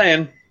what I'm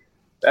saying.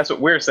 That's what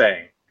we're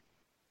saying.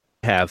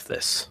 Have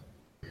this.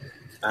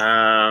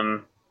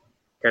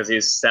 Because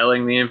he's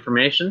selling the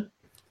information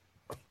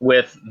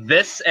with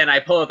this, and I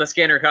pull out the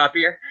scanner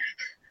copier.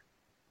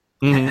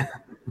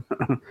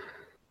 Mm-hmm.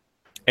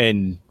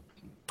 And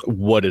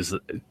what is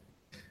it?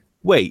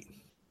 Wait.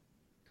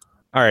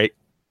 All right.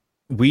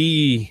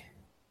 We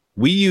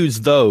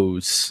use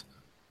those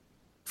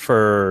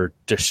for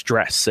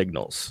distress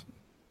signals.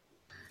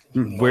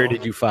 Where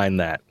did you find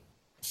that?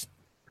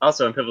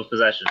 Also in Pivel's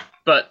possession,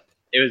 but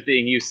it was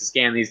being used to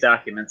scan these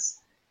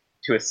documents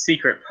to a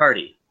secret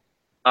party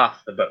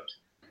off the boat.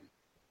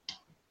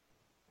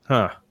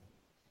 Huh.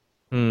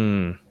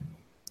 All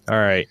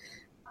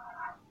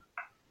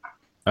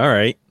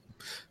right.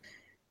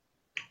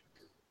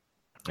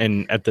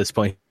 And at this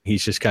point,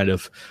 he's just kind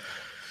of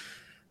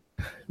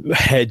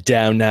head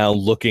down now,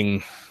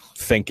 looking,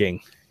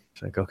 thinking.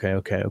 It's like,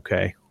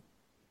 okay.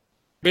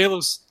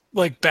 Velo's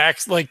like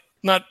back, like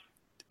not.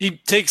 He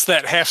takes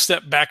that half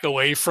step back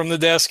away from the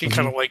desk and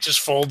kind of like just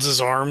folds his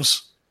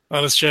arms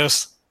on his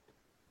chest.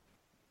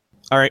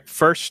 All right.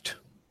 First,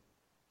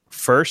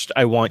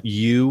 I want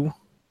you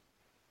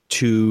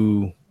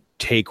to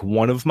take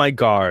one of my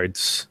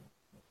guards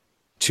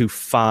to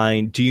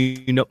find. Do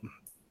you know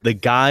the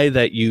guy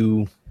that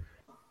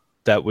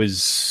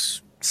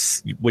was?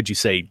 What'd you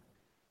say?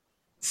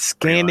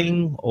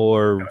 Scanning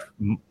or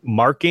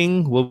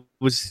marking? What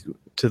was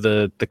to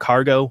the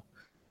cargo?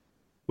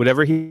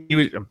 Whatever he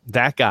was,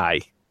 that guy,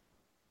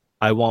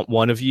 I want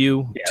one of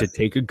you to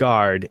take a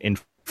guard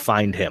and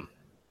find him.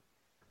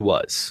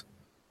 Was.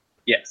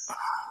 Yes.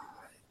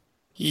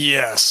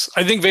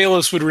 I think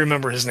Velos would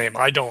remember his name.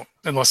 I don't,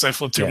 unless I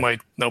flip through my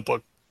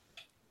notebook.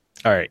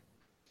 All right.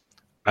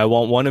 I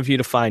want one of you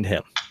to find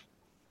him.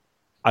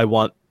 I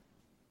want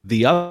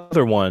the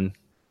other one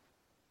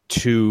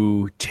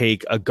to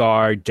take a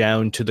guard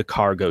down to the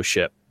cargo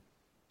ship.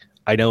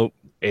 I know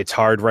it's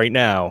hard right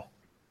now.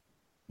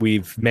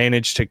 We've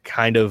managed to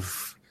kind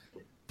of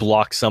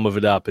block some of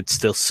it up. It's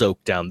still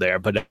soaked down there,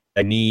 but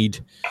I need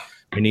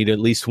at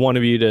least one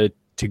of you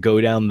to go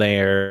down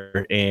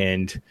there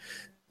and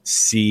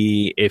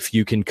see if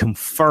you can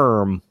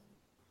confirm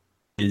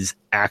his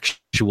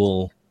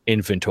actual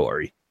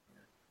inventory.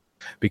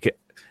 Because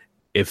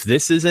if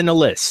this is in a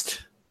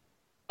list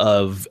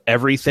of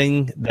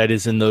everything that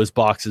is in those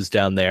boxes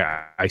down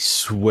there, I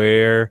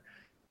swear,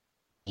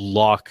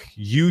 lock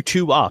you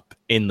two up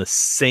in the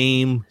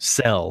same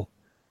cell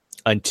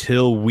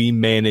until we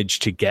manage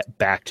to get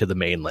back to the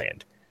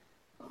mainland.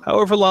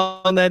 However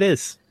long that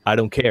is, I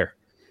don't care.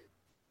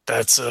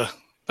 That's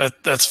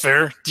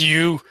fair. Do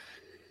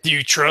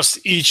you trust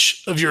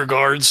each of your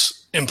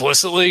guards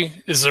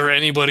implicitly? Is there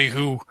anybody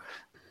who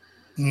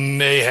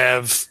may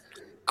have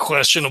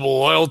questionable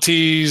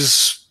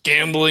loyalties,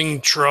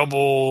 gambling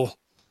trouble?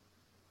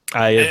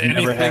 I have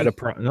never had a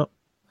problem. No.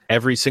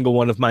 Every single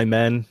one of my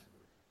men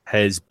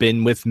has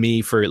been with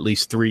me for at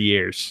least 3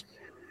 years.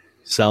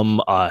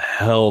 Some a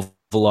hell of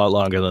a lot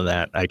longer than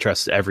that. I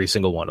trust every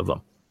single one of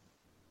them.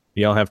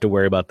 You don't have to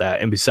worry about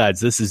that. And besides,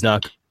 this is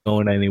not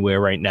going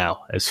anywhere right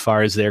now. As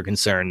far as they're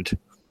concerned,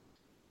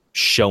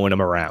 showing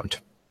them around.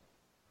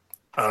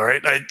 All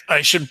right.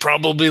 I should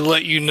probably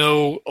let you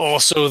know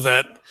also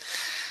that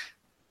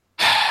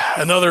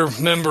another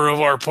member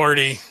of our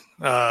party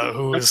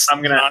who is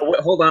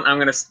hold on. I'm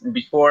gonna,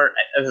 before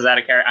this is out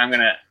of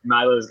character,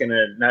 Milo's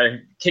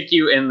gonna kick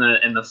you in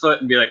the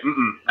foot and be like,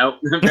 nope.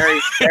 very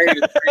shake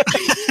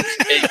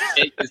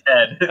his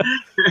head.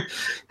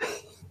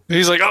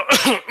 He's like,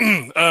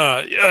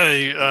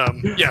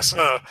 yes,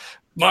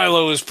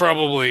 Milo is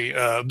probably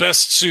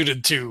best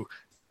suited to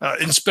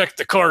inspect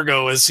the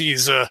cargo, as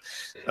he's a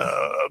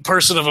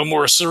person of a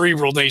more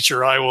cerebral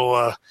nature. I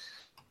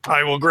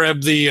will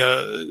grab the.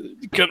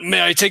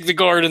 May I take the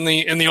guard in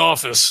the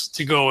office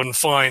to go and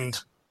find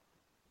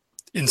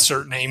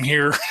insert name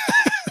here?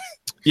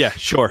 Yeah,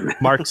 sure.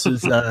 Marx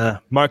is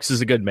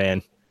a good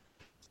man,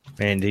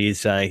 and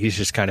he's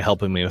just kind of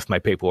helping me with my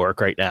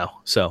paperwork right now.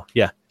 So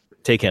yeah,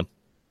 take him.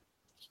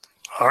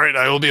 All right,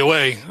 I will be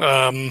away.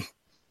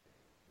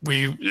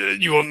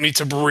 you want me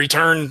to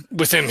return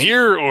with him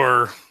here,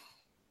 or?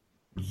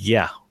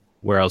 Yeah.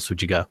 Where else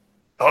would you go?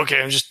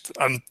 Okay,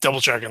 I'm double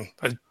checking.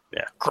 I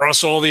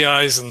cross all the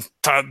I's and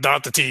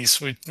dot the T's.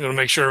 We want to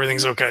make sure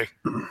everything's okay.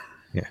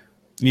 Yeah.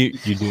 You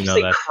do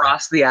know that.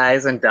 Cross the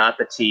I's and dot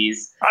the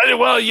T's.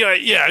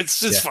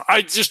 It's fine.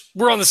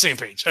 We're on the same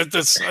page.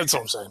 That's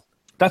all I'm saying.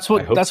 That's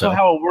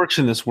how it works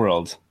in this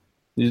world.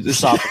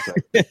 It's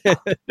opposite.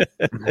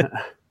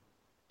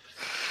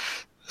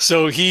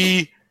 So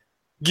he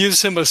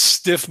gives him a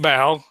stiff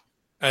bow,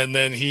 and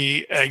then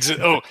he exits.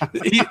 So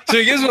he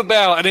gives him a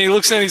bow, and then he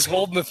looks at, he's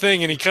holding the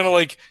thing, and he kind of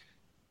like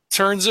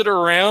turns it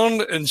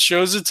around and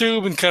shows it to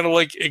him, and kind of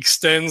like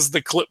extends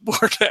the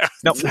clipboard out.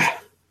 No,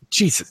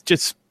 Jesus,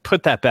 just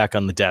put that back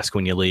on the desk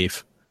when you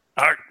leave.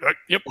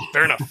 Yep,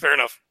 fair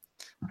enough.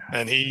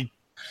 And he,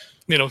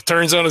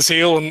 turns on his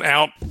heel and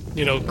out,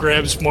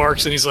 grabs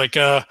Marks, and he's like,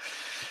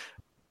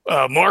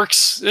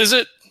 Marks, is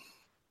it?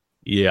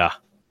 Yeah.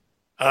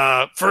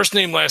 First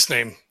name, last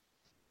name.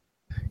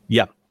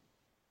 Yeah.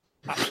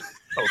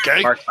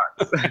 Okay. Marks.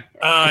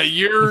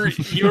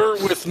 You're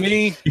with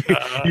me.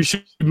 You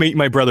should meet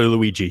my brother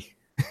Luigi.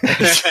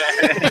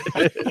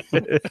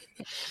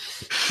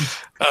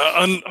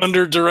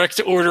 Under direct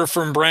order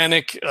from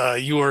Brannick,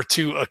 you are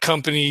to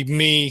accompany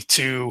me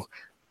to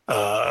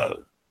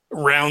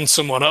round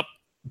someone up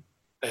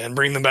and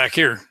bring them back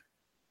here.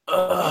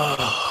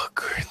 Oh,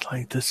 great!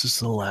 Like this is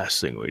the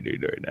last thing we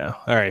need right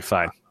now. All right,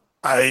 fine.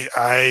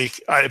 I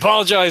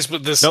apologize,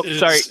 but this is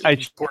sorry.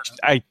 important.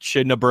 I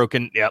shouldn't have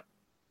broken. Yep.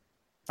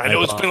 I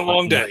know it's been a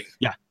long day.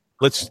 Yeah.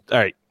 All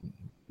right.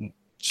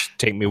 Just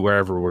take me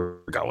wherever we're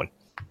going.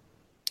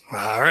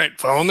 All right,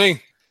 follow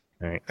me.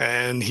 All right.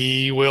 And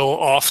he will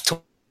off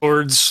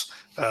towards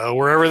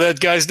wherever that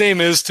guy's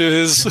name is to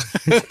his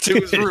to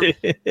his room.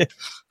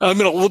 I'm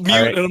gonna mute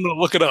and I'm gonna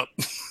look it up.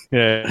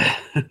 Yeah.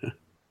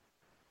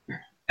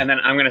 And then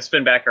I'm gonna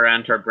spin back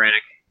around toward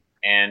Brannick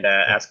and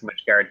ask him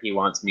which guard he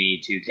wants me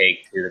to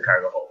take to the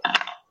cargo hold.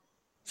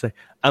 So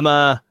I'm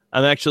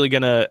actually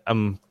gonna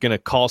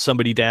call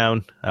somebody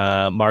down.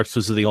 Marks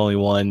was the only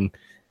one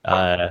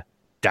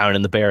down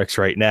in the barracks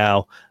right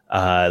now.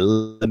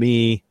 Let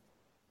me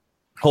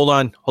hold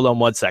on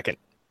 1 second.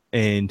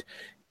 And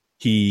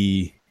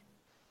he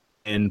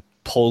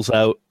pulls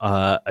out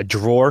a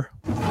drawer,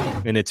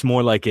 and it's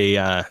more like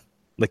a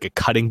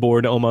cutting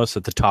board almost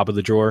at the top of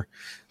the drawer.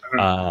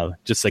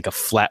 Just like a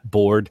flat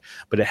board,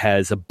 but it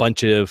has a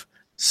bunch of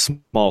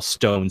small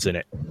stones in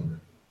it.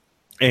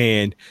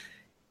 And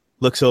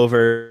looks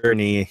over, and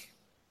he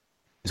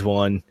is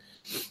one,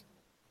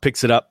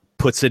 picks it up,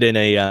 puts it in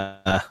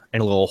a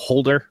little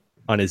holder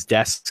on his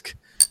desk,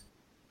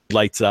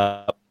 lights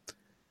up,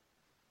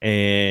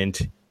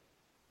 and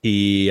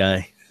he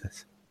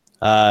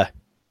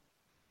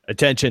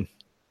attention,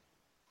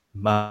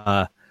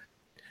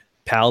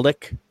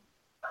 Paldic,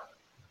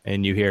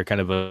 and you hear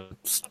kind of a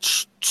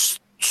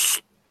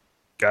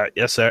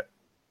yes sir.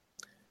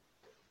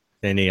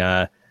 And he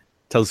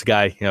tells the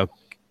guy,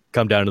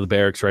 come down to the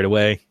barracks right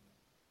away.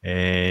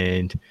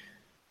 And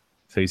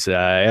so he's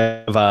I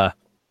have a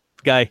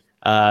guy,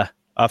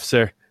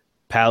 Officer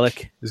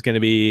Palek is going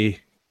to be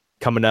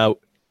coming out.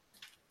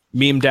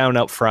 Meet him down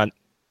out front,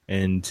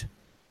 and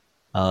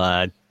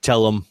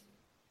tell him,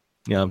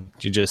 you're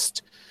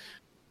just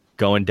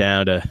going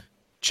down to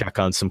check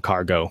on some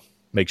cargo,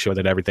 make sure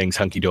that everything's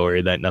hunky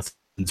dory, that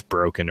nothing's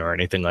broken or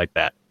anything like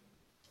that.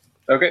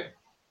 Okay.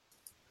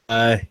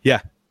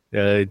 Yeah.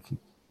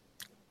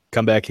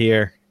 Come back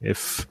here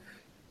if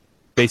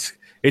it's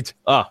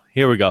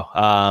here we go.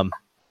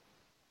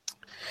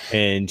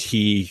 And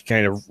he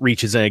kind of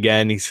reaches in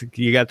again.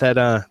 You got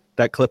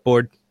that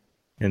clipboard,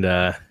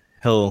 and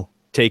he'll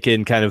take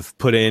in, kind of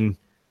put in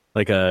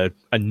like a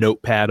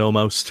notepad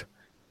almost.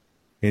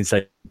 And he's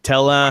like,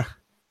 tell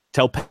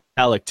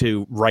Palek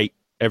to write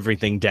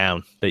everything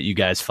down that you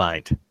guys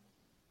find.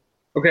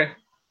 Okay.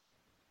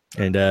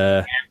 And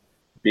I'm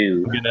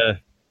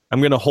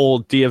gonna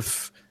hold. Do you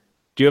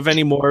have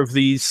any more of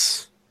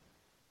these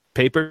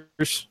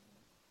papers?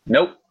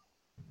 Nope.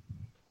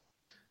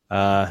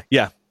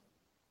 Yeah.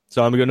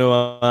 So I'm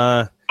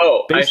gonna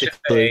I should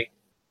say,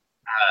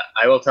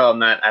 I will tell him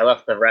that I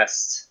left the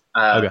rest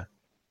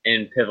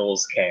in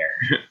Pivel's care.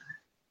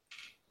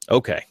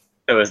 Okay.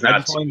 It was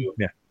not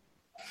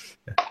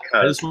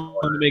I just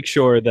want to make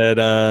sure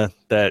that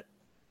that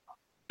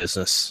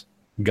business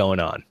going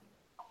on.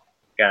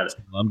 Got it. So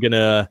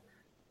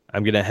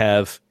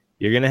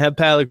you're gonna have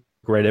Palek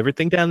write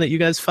everything down that you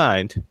guys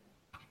find,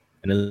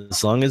 and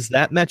as long as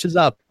that matches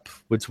up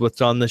with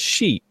what's on the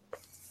sheet,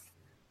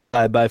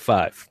 5 by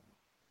 5.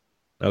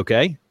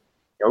 Okay.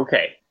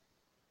 Okay.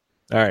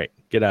 All right.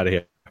 Get out of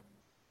here.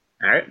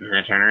 All right. And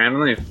I turn around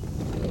and leave.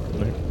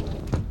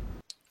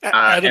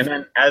 And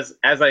then as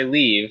I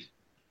leave,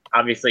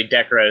 obviously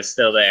Decra is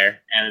still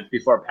there, and it's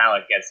before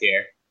Palek gets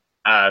here.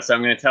 So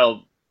I'm gonna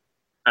tell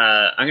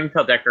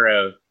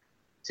Decra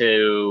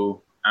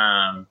to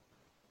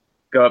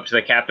go up to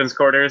the captain's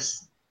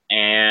quarters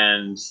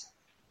and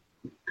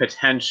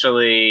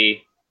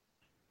potentially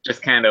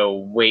just kind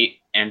of wait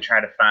and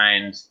try to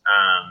find, see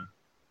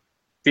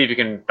if you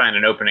can find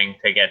an opening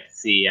to get to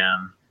see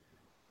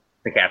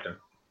the captain.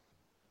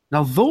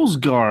 Now those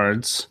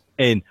guards.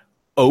 An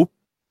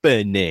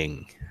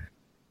opening.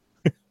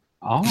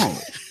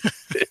 Oh.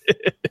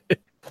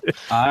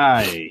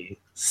 I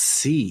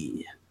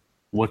see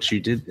what you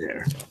did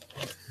there.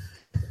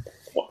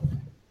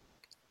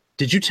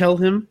 Did you tell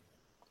him?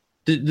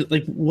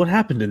 What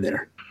happened in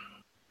there?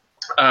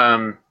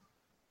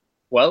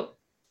 Well,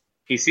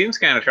 he seems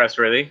kind of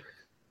trustworthy.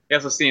 He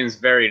also seems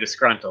very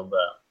disgruntled,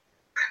 though.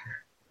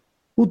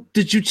 Well,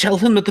 did you tell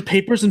him that the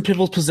papers in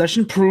Pivel's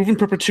possession prove in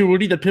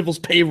perpetuity that Pivel's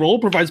payroll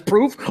provides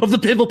proof of the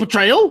Pivel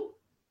betrayal?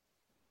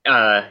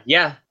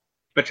 Yeah.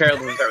 Betrayal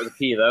doesn't start with a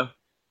P, though.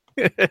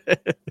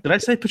 Did I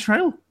say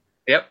betrayal?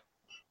 Yep.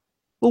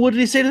 Well, what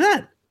did he say to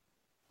that?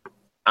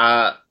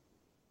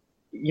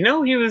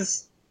 He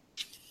was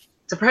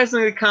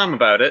surprisingly calm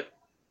about it.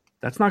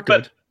 That's not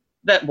good.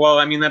 That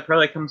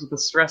probably comes with the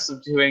stress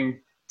of doing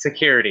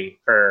security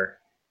for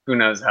who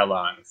knows how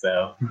long,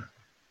 so.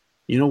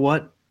 You know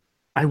what?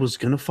 I was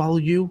going to follow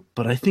you,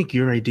 but I think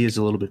your idea is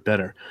a little bit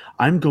better.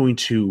 I'm going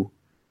to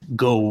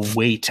go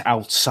wait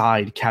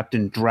outside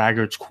Captain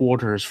Draggert's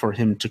quarters for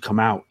him to come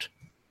out.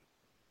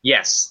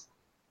 Yes.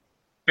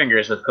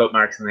 Fingers with coat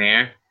marks in the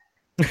air.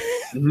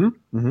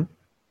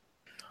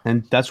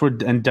 And that's where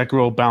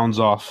Decaro bounds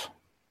off.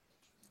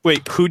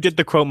 Wait, who did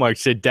the quote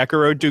marks? Did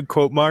Decaro do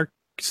quote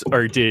marks,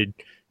 or did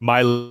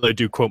Milo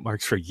do quote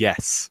marks for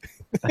yes?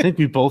 I think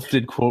we both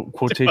did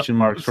quotation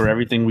marks for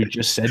everything we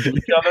just said to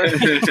each other.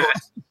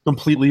 It's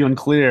completely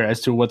unclear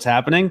as to what's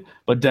happening,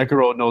 but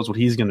Decaro knows what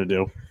he's going to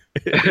do.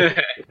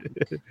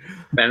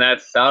 And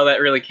that's all that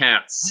really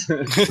counts.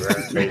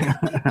 We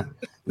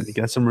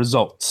got some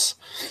results.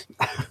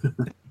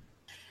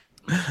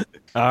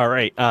 All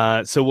right,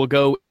 so we'll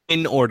go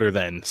in order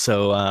then.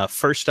 So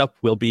first up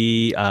will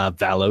be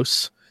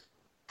Valos.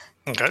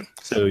 Okay.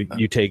 So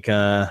you take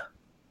your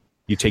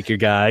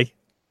guy.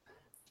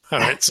 All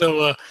right,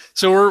 so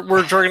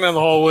we're trucking down the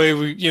hallway.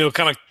 We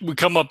we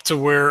come up to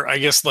where I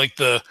guess like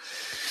the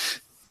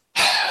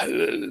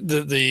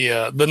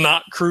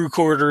not crew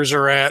quarters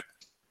are at.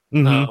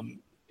 Mm-hmm.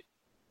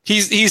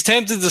 He's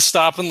tempted to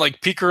stop and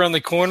like peek around the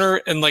corner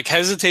and like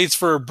hesitates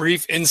for a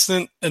brief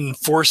instant and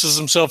forces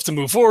himself to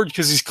move forward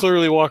because he's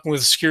clearly walking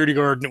with a security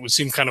guard and it would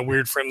seem kind of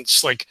weird for him to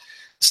just like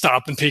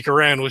stop and peek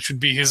around, which would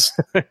be his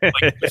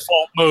like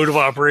default mode of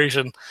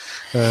operation.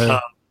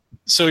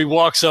 So he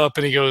walks up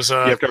and he goes, you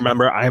have to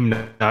remember, I'm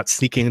not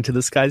sneaking into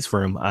this guy's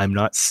room. I'm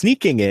not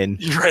sneaking in.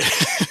 Right.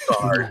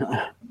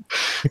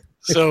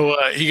 So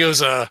he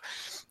goes,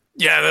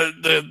 yeah,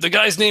 the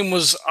guy's name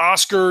was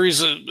Oscar.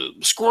 He's a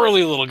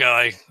squirrely little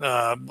guy,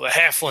 a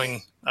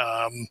halfling.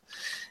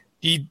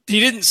 He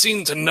didn't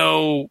seem to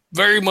know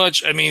very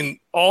much. I mean,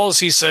 all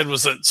he said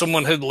was that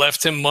someone had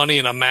left him money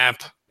and a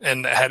map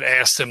and had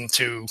asked him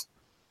to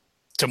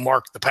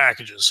mark the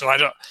packages. So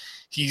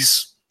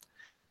he's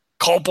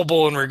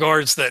culpable in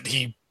regards that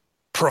he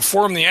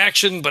performed the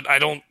action, but I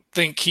don't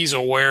think he's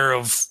aware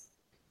of,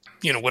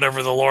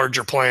 whatever the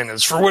larger plan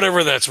is, for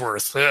whatever that's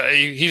worth.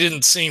 He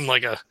didn't seem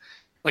like a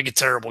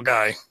terrible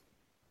guy.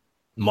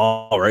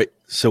 All right.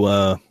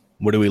 So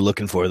what are we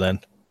looking for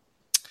then?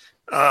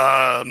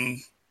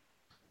 Brannick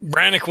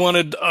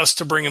wanted us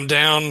to bring him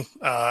down.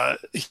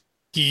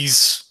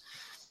 He's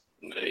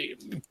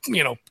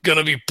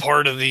gonna be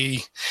part of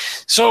the,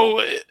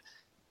 so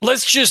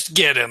let's just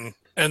get him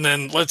and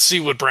then let's see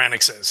what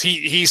Brannick says.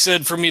 He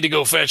said for me to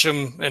go fetch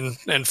him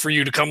and for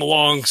you to come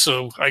along,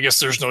 so I guess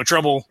there's no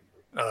trouble.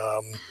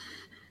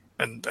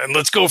 And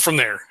let's go from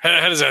there.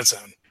 How does that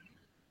sound?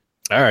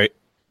 All right.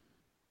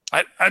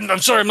 I'm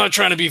sorry, I'm not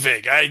trying to be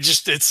vague.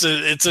 It's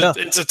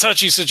a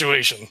touchy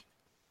situation.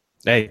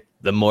 Hey,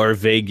 the more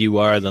vague you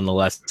are, then the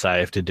less I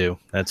have to do.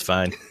 That's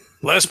fine.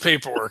 Less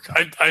paperwork.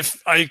 I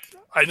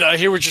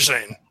hear what you're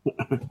saying.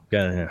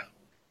 Yeah.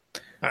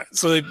 All right,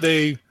 so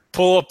they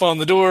pull up on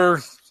the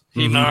door.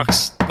 He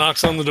knocks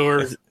on the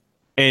door,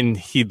 and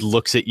he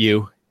looks at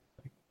you.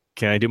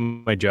 Can I do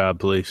my job,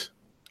 please?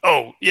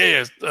 Oh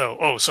yeah.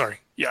 Oh sorry.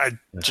 Yeah,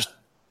 this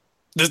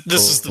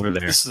is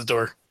the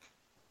door.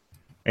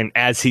 And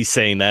as he's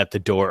saying that, the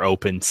door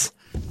opens,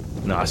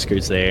 and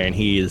Oscar's there, and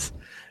he is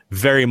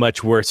very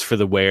much worse for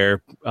the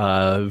wear,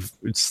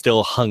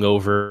 still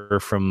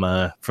hungover from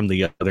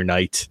the other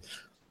night,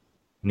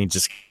 and he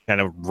just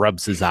kind of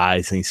rubs his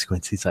eyes and he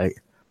squints. He's like,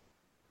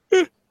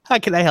 "How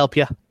can I help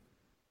you?"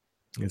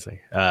 He's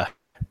like,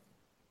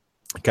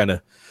 kind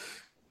of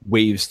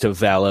waves to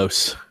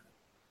Valos.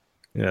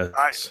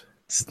 Just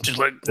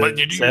letting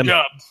you do your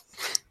job.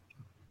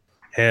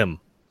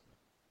 Him.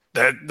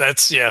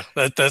 That's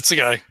the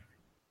guy.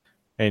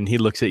 And he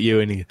looks at you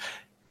and he,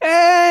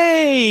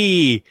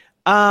 hey,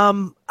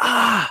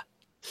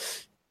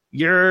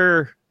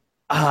 you're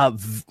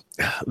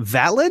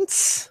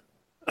Valence?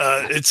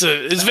 It's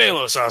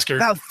Valos, Oscar.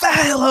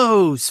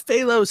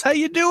 Valos, how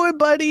you doing,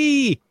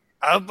 buddy?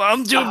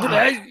 I'm doing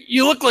pretty.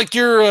 You look like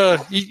you're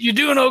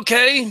doing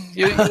okay.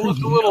 You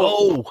look a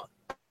little.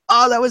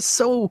 Oh, that was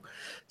so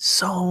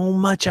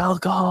much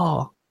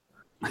alcohol.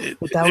 It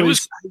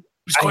was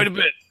quite a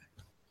bit.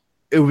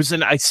 It was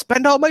I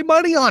spent all my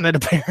money on it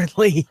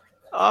apparently.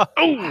 That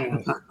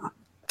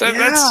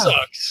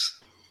sucks.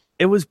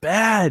 It was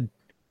bad.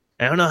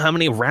 I don't know how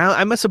many rounds.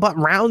 I must have bought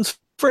rounds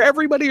for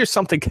everybody or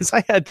something because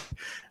I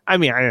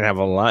didn't have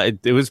a lot.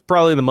 It was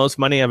probably the most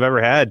money I've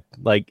ever had,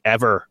 like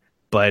ever.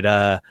 But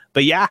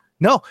yeah,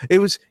 no, it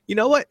was, you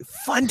know what?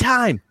 Fun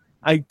time.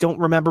 I don't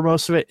remember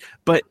most of it,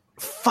 but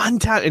fun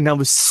time. And I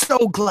was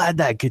so glad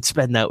that I could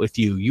spend that with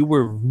you. You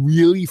were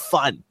really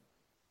fun.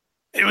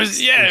 It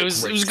was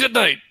a good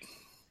night.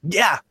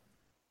 Yeah.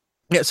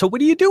 Yeah. So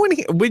what are you doing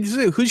here?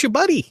 Who's your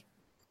buddy?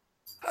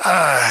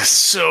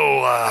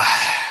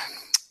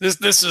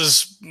 This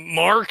is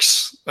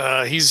Marks.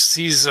 He's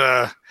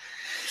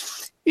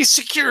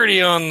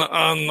security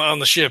on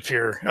the ship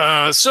here.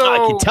 So I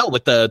can tell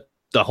with the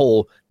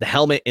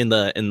helmet in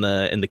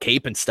the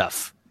cape and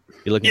stuff.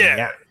 You're looking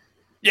at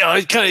yeah.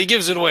 It kind of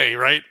gives it away,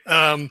 right?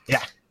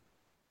 Yeah.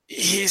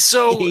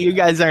 You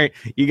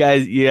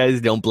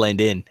guys don't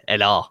blend in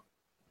at all.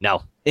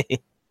 No.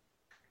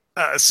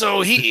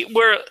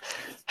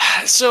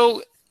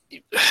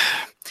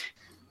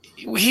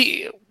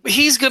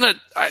 He's gonna.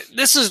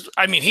 This is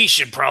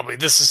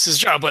his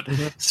job, but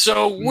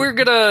so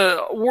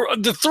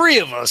the three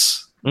of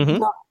us.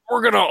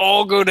 We're gonna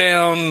all go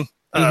down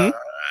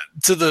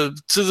to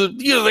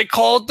the they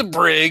call it the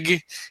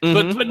brig,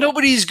 but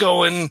nobody's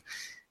going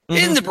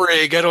in the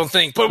brig, I don't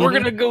think. But we're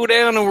gonna go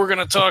down and we're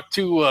gonna talk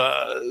to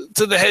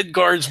the head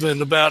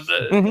guardsman about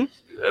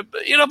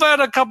about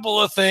a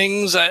couple of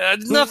things.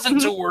 Nothing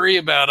to worry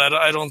about.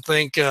 I don't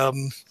think.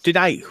 Did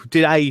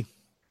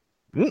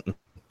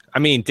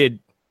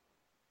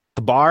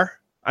the bar?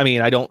 I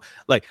mean, I don't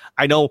like.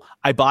 I know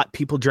I bought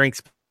people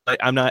drinks, but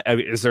I'm not. I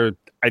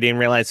didn't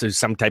realize there's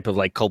some type of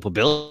like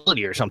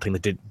culpability or something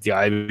that did.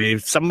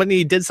 If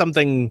somebody did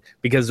something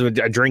because of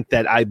a drink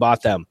that I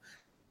bought them,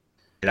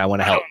 and I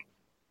want to help.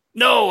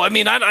 No, I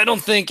mean, I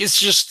don't think it's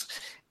just.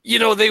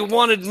 They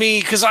wanted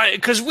me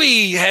because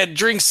we had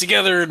drinks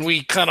together and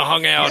we kind of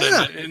hung out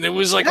and it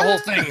was like a whole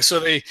thing. So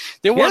they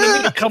wanted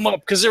me to come up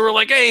because they were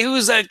like, "Hey,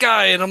 who's that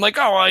guy?" And I'm like,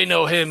 "Oh, I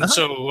know him."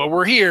 So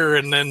we're here,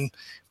 and then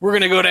we're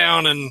gonna go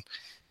down. And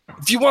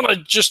if you want to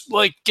just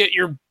like get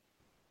your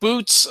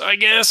boots, I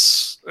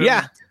guess.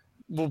 Yeah.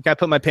 Can I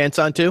put my pants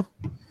on too?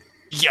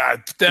 Yeah,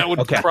 that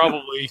would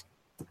probably.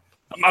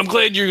 I'm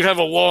glad you have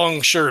a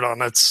long shirt on.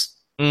 That's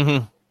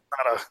not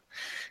a.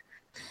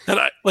 And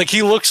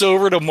he looks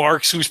over to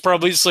Marks, who's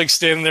probably just like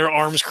standing there,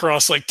 arms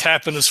crossed, like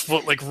tapping his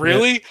foot, like,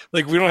 really? Yeah.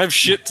 Like, we don't have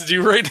shit to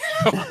do right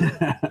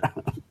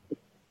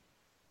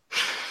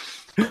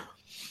now.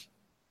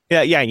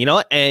 Yeah. You know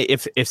what?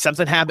 If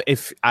something happened,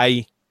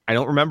 I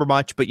don't remember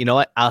much, but you know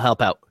what? I'll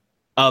help out.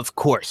 Of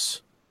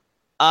course.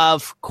 I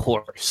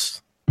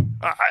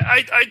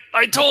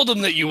told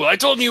him that I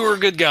told him you were a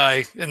good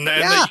guy, and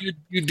that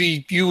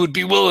you would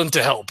be willing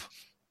to help.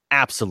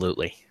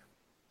 Absolutely.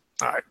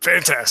 All right,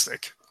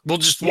 fantastic.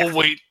 We'll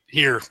wait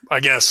here, I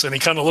guess. And he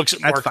kind of looks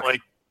at Mark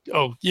like,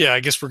 "Oh yeah, I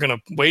guess we're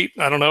gonna wait."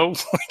 I don't know.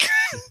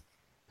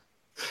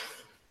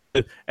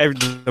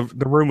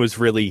 The room was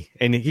really,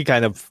 and he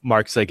kind of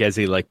Marks like as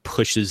he like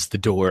pushes the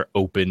door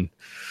open,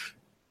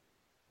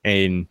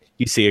 and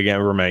you see again.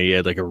 Remember, he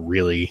had like a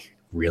really,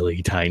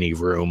 really tiny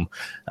room,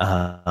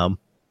 and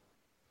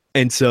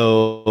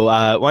so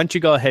why don't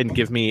you go ahead and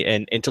give me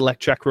an intellect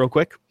check real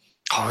quick?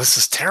 Oh, this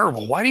is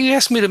terrible. Why do you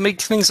ask me to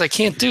make things I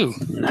can't do?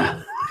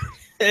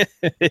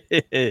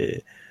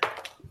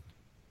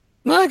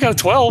 Well, I got a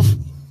 12.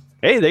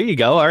 Hey, there you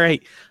go. All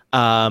right.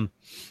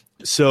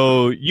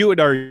 So you had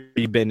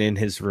already been in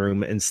his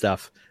room and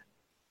stuff.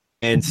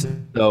 And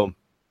so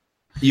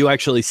you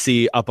actually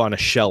see up on a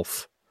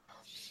shelf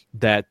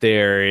that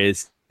there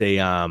is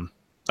a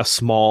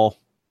small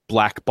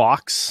black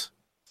box,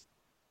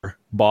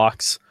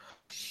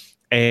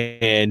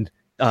 and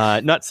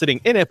not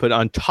sitting in it, but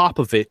on top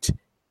of it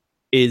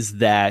is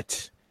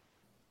that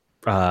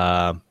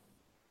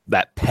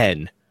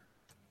pen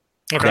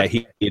that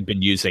he had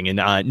been using,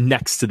 and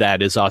next to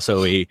that is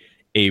also a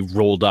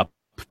rolled up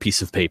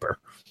piece of paper.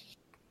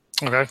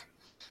 Okay.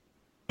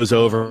 Goes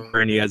over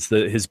and he has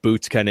his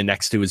boots kind of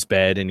next to his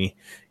bed, and he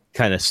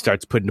kind of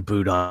starts putting the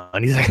boot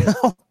on. He's like,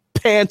 "Oh,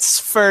 pants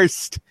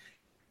first."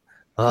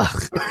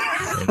 Ugh.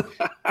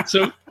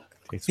 So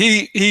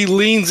he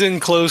leans in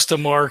close to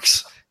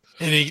Marks,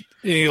 and he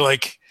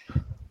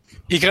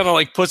kind of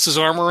like puts his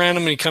arm around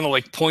him, and he kind of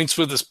like points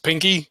with his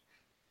pinky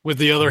with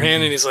the other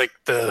hand, and he's like,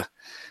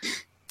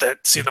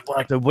 see the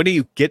black. So what do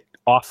you get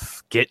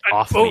off?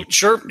 Oh, me.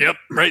 Sure. Yep.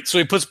 Right. So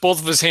he puts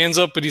both of his hands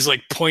up, but he's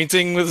like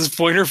pointing with his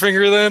pointer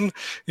finger then. And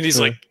he's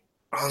like,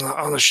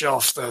 on the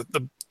shelf,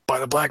 by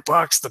the black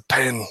box, the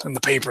pen and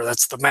the paper,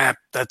 that's the map.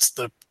 That's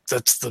the,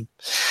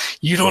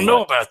 you don't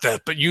know about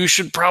that, but you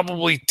should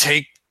probably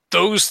take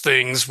those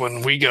things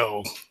when we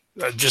go.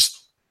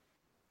 Just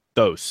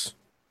those.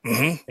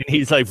 Mm-hmm. And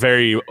he's like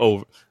very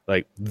over,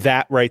 like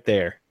that right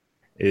there.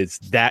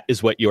 That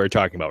is what you are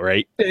talking about,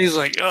 right? And he's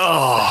like,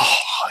 "Oh,"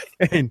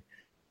 and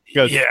he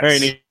goes, yes.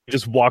 And he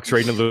just walks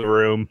right into the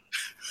room,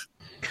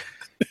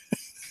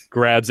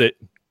 grabs it,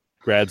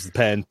 grabs the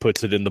pen,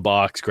 puts it in the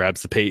box,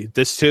 grabs the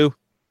this too,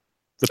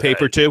 the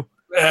paper too.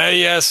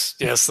 Yes.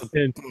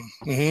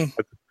 Mm-hmm.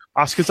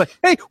 Oscar's like,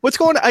 hey, what's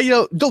going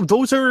on?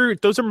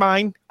 Those are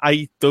mine.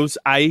 Those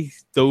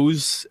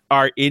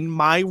are in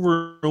my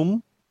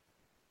room.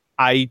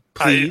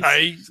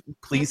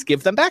 Please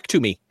give them back to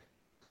me.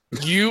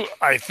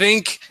 I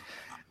think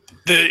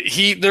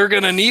they're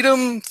gonna need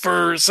them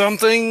for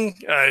something.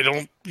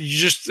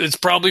 It's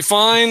probably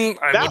fine.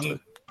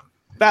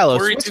 Valos,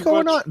 what's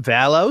going on?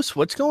 Valos,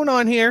 what's going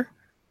on here?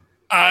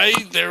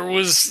 There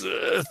was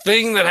a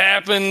thing that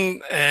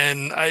happened,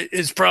 and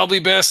it's probably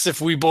best if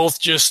we both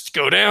just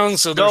go down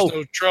so there's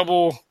no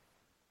trouble.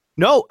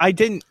 No, I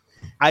didn't.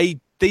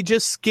 They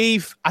just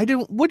gave. I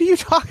didn't. What are you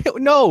talking?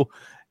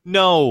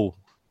 No.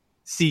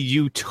 See,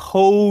 you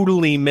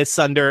totally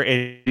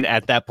misunderstood, and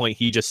at that point,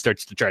 he just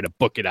starts to try to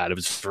book it out of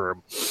his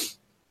room.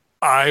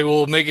 I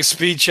will make a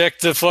speed check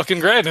to fucking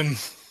grab him.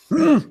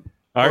 All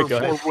right, go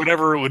ahead. Or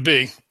whatever it would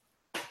be.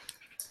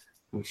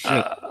 Oh,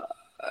 shit.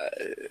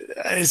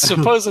 I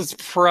suppose it's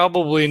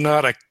probably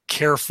not a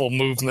careful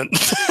movement.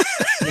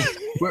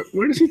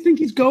 Where does he think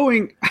he's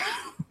going?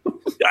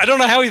 I don't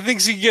know how he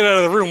thinks he can get out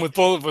of the room with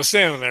both of us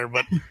standing there,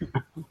 but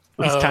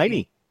he's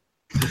tiny.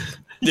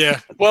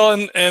 Yeah.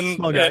 Well, and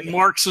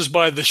Marks is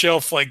by the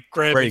shelf, like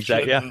grabbing right,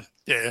 exactly, shit. yeah.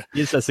 Yeah. He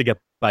just has to get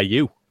by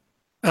you.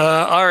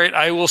 All right.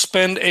 I will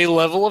spend a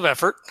level of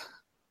effort.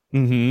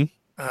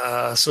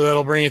 Mm-hmm. So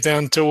that'll bring it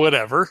down to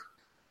whatever.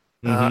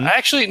 Mm-hmm.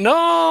 Actually,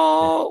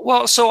 no.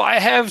 Well, so I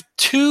have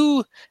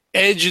 2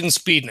 edge and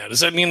speed now.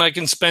 Does that mean I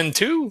can spend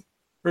 2?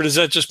 Or does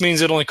that just mean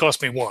it only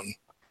costs me 1?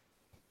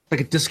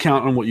 Like a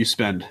discount on what you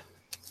spend.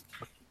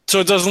 So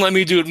it doesn't let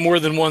me do it more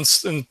than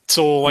once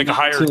until like a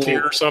higher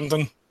tier or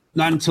something?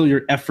 Not until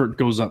your effort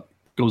goes up.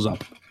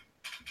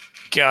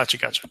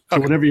 Gotcha. So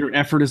whatever your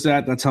effort is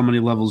at, that's how many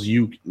levels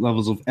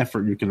of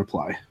effort you can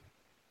apply.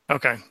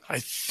 Okay. I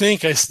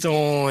think I still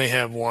only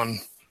have 1.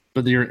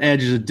 But your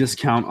edge is a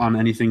discount on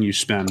anything you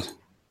spend.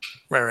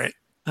 Right.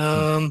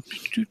 Yeah.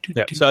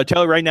 So I'll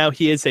tell you right now,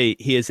 he is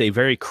a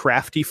very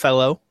crafty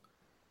fellow.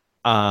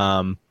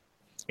 And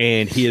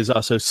he is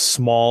also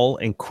small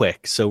and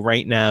quick. So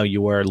right now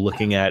you are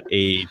looking at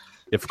a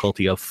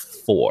difficulty of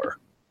 4.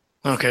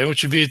 Okay,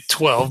 which would be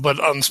 12, but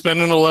I'm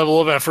spending a level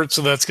of effort,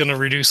 so that's going to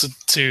reduce it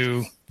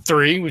to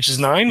 3, which is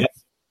 9.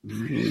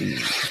 Yep.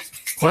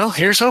 Well,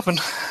 here's hoping.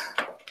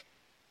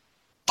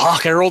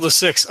 Fuck, I rolled a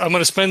 6. I'm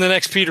going to spend an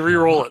XP to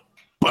re-roll it.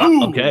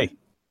 Okay.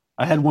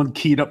 I had 1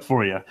 keyed up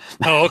for you.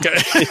 Oh, okay.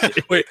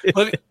 Wait,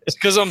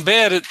 because I'm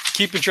bad at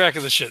keeping track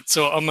of the shit,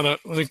 so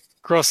let me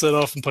cross that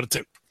off and put a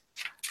 2.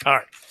 All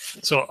right.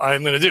 So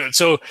I'm going to do it.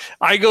 So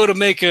I go to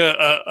make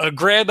a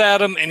grab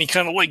at him, and he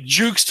kind of like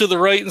jukes to the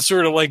right and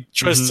sort of like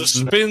tries to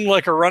spin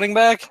like a running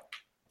back.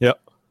 Yep.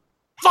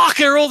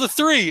 Fuck, I rolled a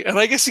 3, and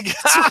I guess he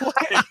gets away.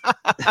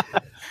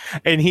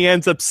 And he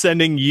ends up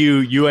sending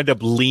you end up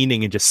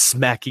leaning and just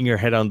smacking your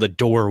head on the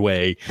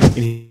doorway, and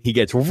he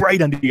gets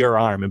right under your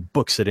arm and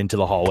books it into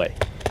the hallway.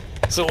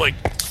 So like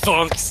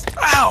thunks.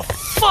 Ow,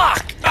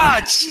 fuck.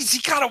 Ah, jeez,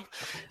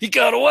 he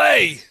got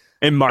away.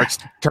 And Mark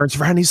turns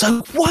around and he's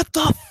like, what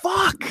the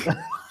fuck?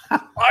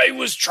 I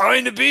was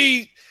trying to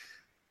be...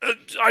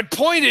 I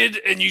pointed,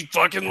 and you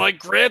fucking, like,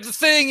 grabbed the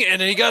thing, and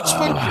then he got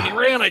spooked, and he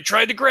ran. I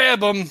tried to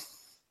grab him.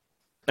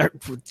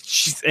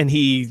 And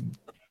he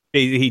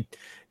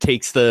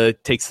takes the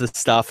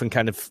stuff and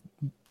kind of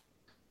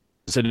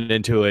puts it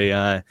into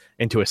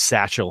a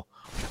satchel.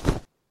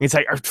 He's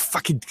like,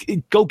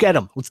 fucking go get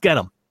him. Let's get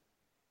him.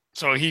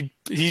 So he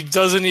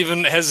doesn't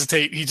even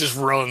hesitate. He just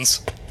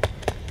runs.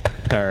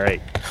 All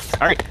right.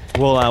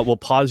 We'll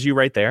pause you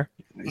right there.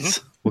 Nice.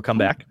 We'll come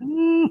back.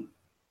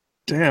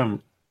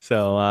 Damn.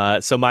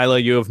 So Milo,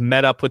 you have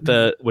met up with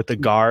the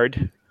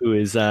guard who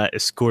is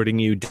escorting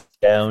you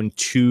down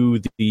to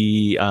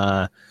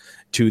the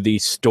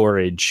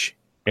storage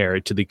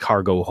area, to the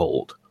cargo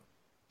hold.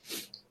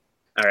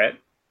 All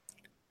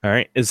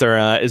right. Is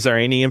there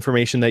any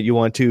information that you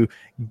want to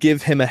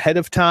give him ahead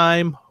of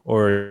time,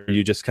 or are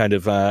you just kind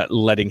of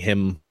letting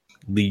him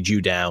lead you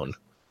down?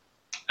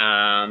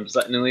 Just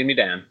letting him lead me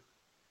down.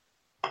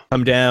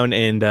 Come down,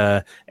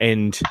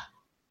 and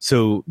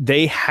so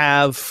they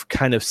have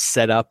kind of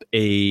set up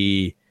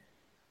a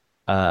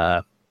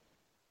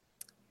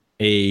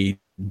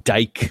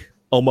dike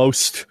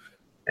almost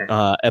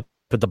at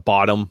the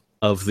bottom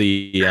of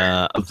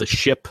the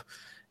ship,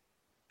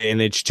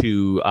 managed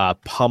to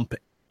pump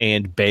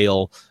and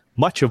bail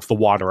much of the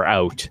water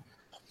out.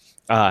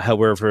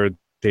 However,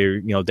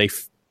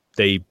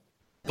 they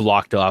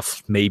blocked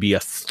off maybe a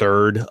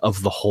third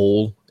of the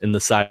hole in the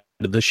side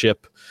of the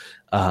ship.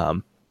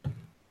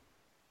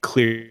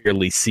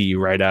 Clearly see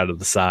right out of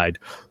the side,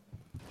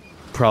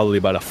 probably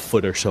about a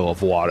foot or so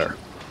of water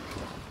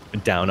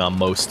down on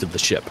most of the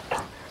ship.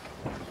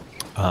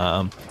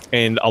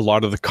 And a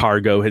lot of the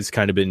cargo has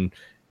kind of been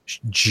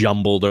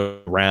jumbled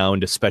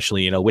around,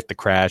 especially, with the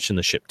crash and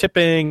the ship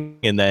tipping,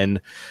 and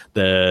then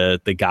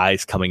the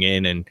guys coming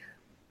in, and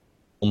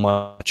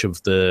much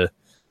of the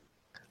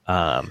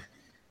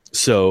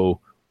so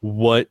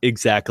what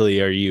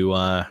exactly are you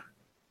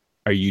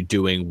are you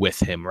doing with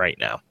him right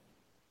now?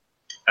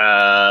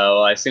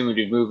 Well, I assume we'd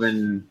be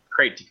moving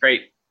crate to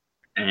crate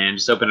and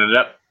just opening it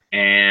up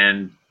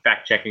and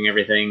fact checking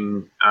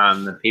everything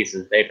on the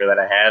pieces of paper that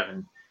I have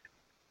and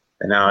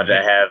the knowledge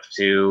I have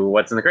to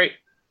what's in the crate.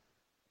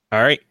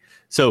 All right.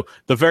 So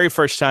the very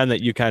first time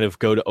that you kind of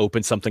go to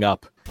open something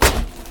up,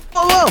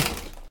 whoa,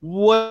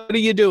 what are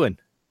you doing?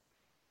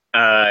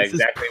 This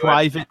Exactly. is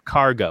private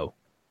cargo.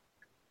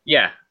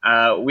 Yeah.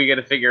 We got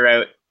to figure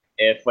out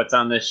if what's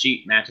on this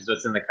sheet matches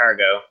what's in the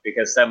cargo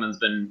because someone's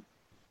been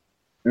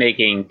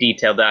making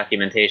detailed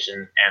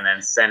documentation and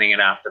then sending it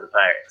off to the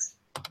pirates.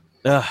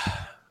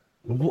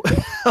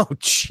 Oh,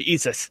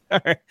 Jesus. All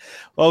right.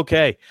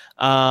 Okay.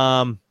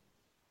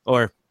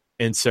 Or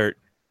insert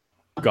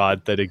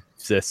God that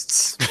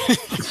exists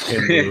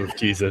in lieu of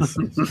Jesus.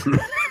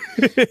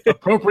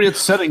 Appropriate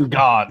setting,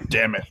 God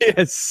damn it.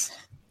 Yes.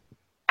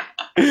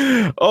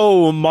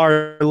 Oh,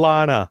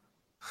 Marlana.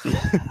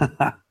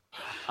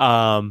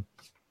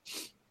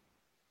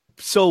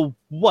 So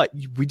what?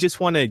 We just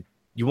want to.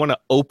 You want to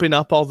open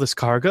up all this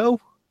cargo?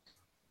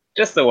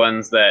 Just the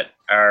ones that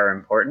are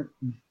important.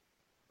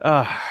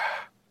 All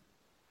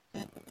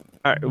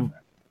right.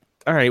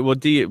 Well,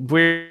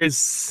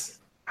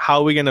 how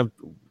are we gonna?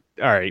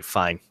 All right,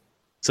 fine.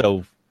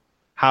 So,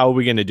 how are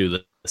we gonna do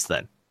this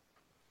then?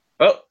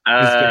 Well,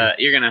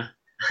 you're gonna.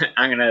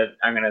 I'm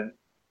gonna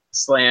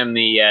slam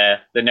the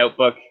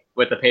notebook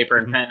with the paper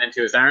and pen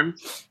into his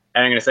arms,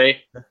 and I'm gonna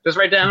say, "Just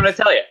write down what I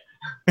tell you."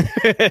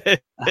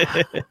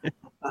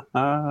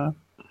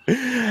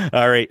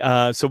 All right.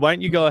 So why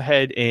don't you go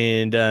ahead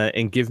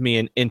and give me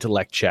an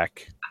intellect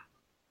check?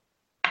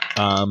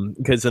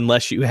 Because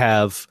unless you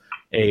have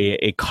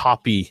a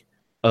copy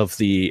of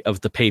the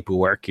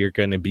paperwork, you're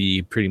going to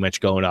be pretty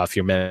much going off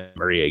your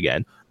memory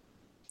again.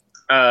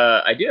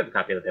 I do have a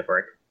copy of the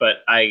paperwork, but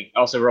I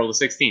also rolled a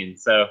 16.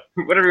 So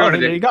whatever you want to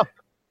do. There you go.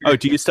 Oh,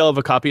 do you still have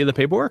a copy of the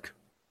paperwork?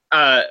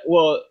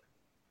 Well,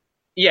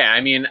 yeah.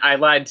 I mean, I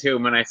lied to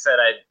him when I said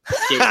I'd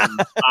give him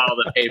all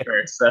the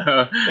paper.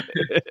 So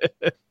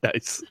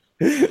nice.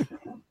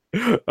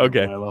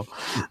 Okay.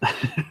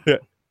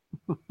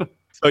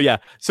 So yeah.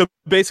 So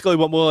basically,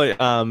 what we'll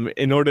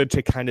in order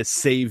to kind of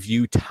save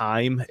you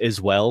time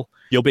as well,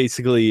 you'll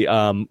basically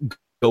go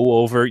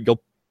over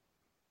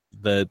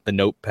the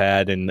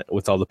notepad and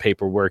with all the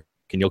paperwork,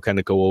 and you'll kind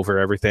of go over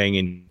everything,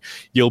 and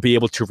you'll be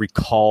able to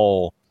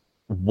recall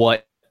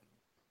what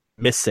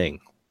missing,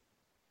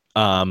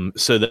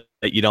 so that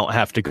you don't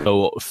have to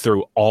go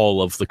through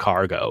all of the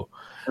cargo.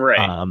 Right.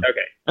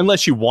 Okay.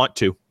 Unless you want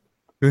to.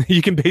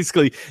 You can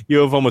basically, you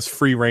have almost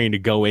free reign to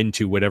go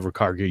into whatever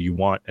cargo you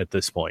want at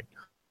this point.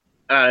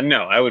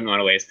 No, I wouldn't want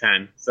to waste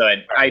time. So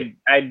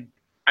I'd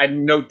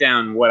note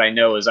down what I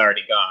know is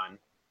already gone.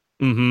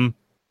 Mm-hmm.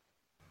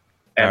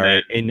 And all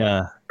right. And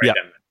yeah,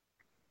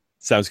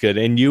 sounds good.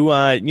 And you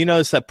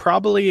notice that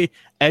probably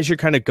as you're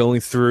kind of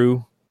going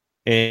through,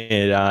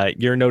 and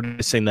you're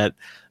noticing that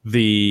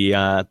the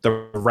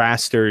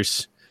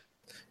rasters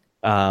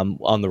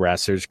on the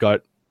rasters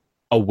got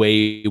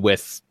away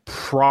with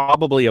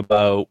probably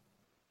about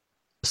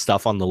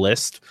stuff on the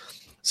list.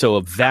 So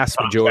a vast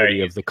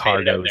majority of the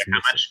cargo is missing.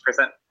 How much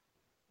percent?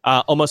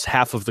 Almost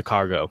half of the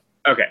cargo.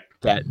 Okay.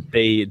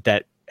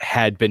 That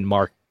had been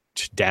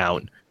marked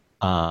down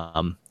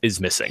is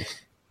missing.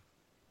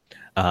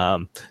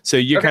 So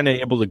you're kind of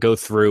able to go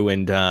through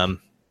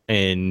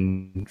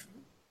and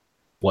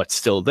what's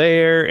still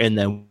there, and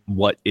then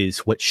what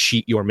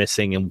sheet you're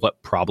missing, and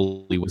what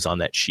probably was on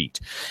that sheet.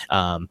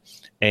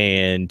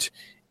 And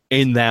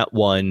in that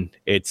one,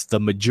 it's the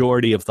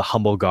majority of the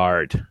Humble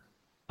Guard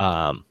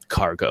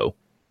cargo,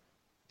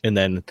 and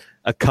then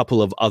a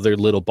couple of other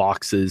little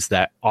boxes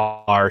that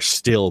are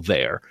still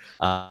there.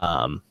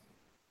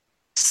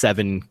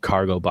 7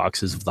 cargo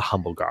boxes of the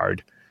Humble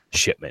Guard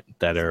shipment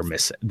that are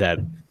missing, that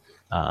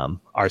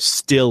are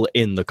still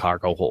in the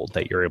cargo hold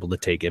that you're able to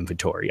take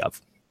inventory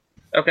of.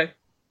 Okay.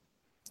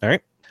 All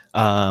right.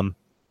 That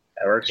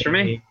works for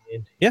me.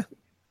 Yeah.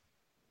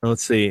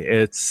 Let's see.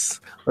 Let's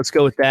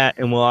go with that,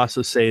 and we'll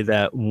also say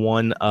that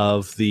one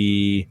of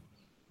the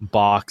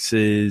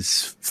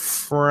boxes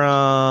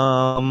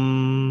from,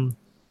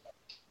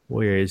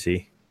 where is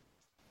he?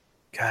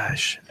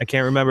 Gosh, I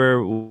can't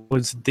remember.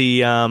 Was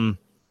the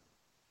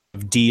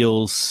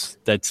deals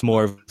that's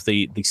more of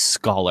the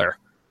scholar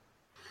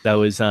that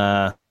was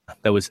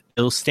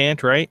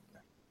Ilstant, right?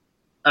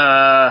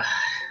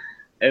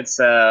 It's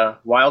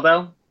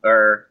Wildell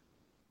or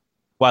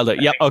Wildell.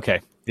 Yeah.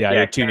 Okay. Yeah.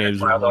 There are 2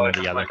 names, one or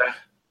the other.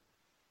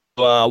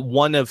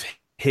 One of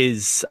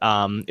his,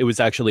 it was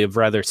actually a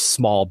rather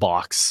small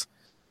box.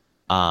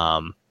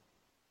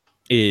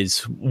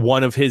 Is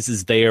one of his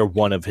is there,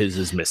 one of his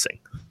is missing.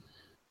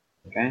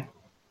 Okay.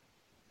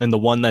 And the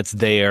one that's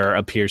there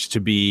appears to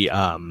be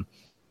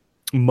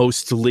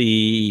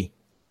mostly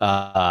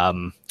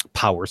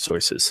power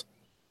sources,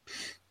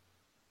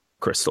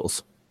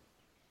 crystals.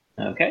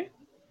 Okay.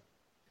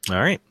 All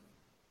right.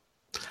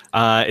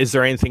 Is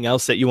there anything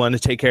else that you want to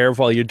take care of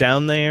while you're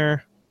down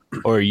there,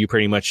 or are you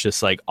pretty much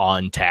just like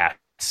on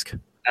task?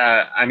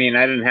 I mean,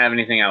 I didn't have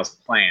anything else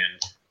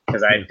planned.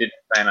 because I didn't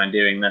plan on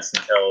doing this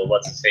until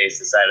what's his face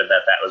decided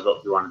that was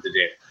what we wanted to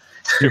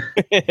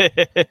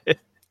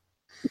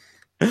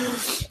do.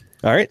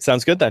 All right,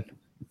 sounds good then.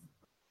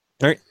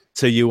 All right,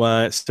 so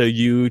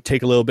you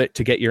take a little bit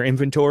to get your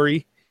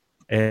inventory,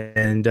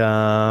 and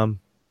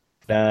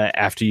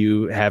after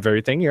you have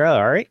everything, you're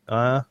all right.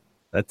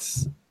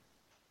 That's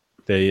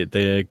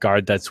the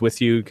guard that's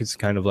with you. It's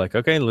kind of like,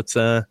 okay, let's.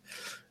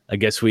 I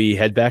guess we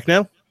head back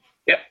now.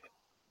 Yep.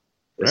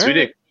 Yes, we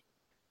do.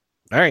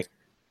 All right.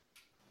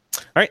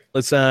 All right,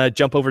 let's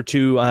jump over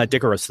to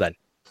Dickoros then.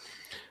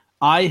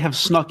 I have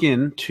snuck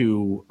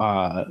into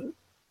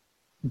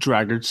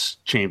Draggard's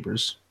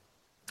chambers.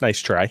 Nice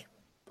try.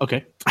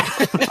 Okay.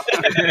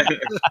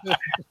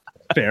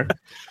 Fair.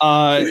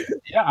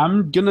 Yeah,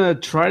 I'm gonna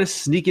try to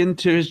sneak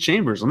into his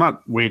chambers. I'm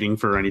not waiting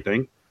for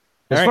anything.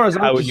 As far as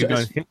how are you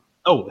going?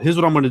 Oh, here's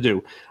what I'm gonna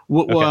do.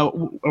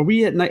 Okay. Are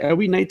we at night? Are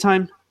we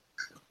nighttime?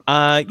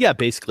 Yeah,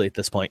 basically at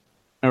this point.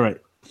 All right,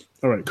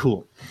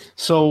 cool.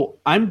 So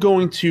I'm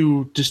going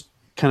to just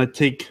kind of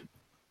take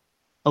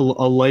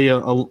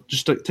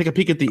just to take a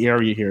peek at the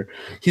area here.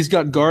 He's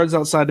got guards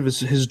outside of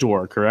his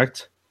door,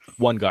 correct?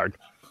 One guard.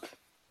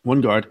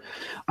 What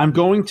I'm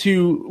going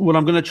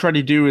to try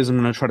to do is I'm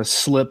going to try to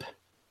slip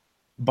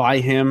by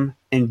him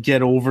and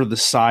get over the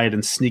side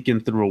and sneak in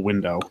through a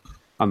window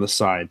on the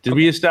side. Did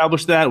we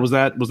establish that? Was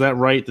that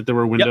right that there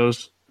were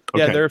windows?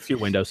 Yep. Yeah, there are a few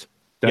windows.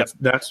 That's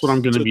what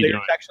I'm going to be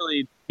doing.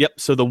 Yep.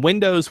 So the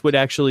windows would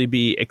actually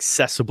be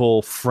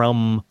accessible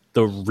from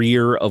the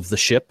rear of the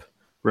ship.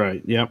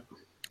 Right. Yep.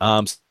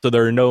 So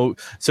there are no.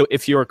 So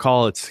if you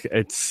recall,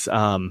 it's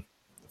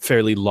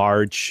fairly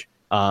large,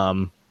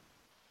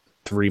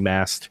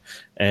 3-mast,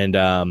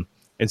 and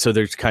so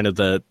there's kind of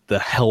the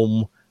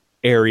helm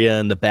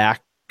area in the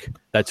back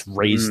that's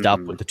raised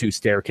up with the 2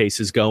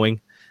 staircases going.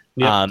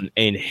 Yep.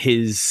 And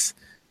his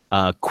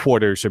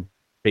quarters are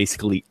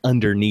basically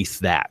underneath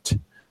that.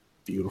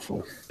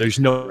 Beautiful. There's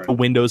no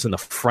windows in the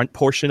front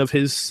portion of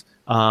his.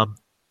 All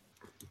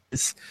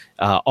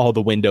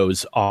the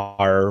windows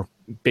are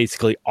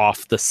basically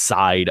off the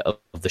side of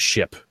the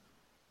ship.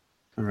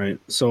 All right.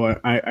 So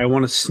I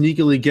want to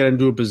sneakily get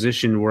into a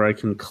position where I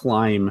can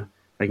climb.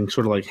 I can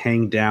sort of like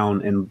hang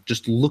down and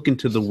just look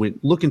into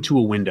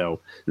a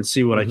window and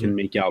see what I can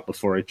make out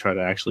before I try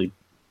to actually,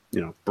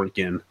 break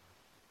in.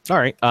 All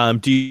right.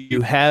 Do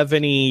you have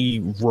any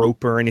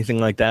rope or anything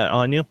like that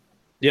on you?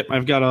 Yep, I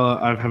have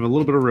a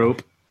little bit of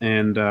rope,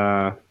 and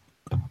I'm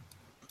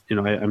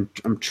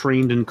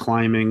trained in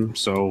climbing,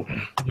 so.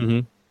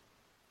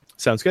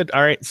 Sounds good.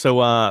 All right.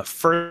 So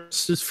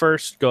first is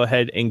first. Go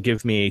ahead and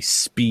give me a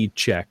speed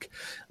check,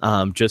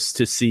 just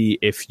to see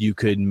if you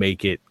could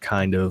make it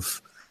kind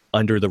of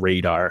under the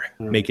radar,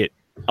 make it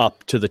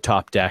up to the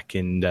top deck,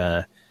 and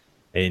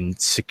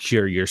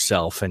secure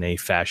yourself in a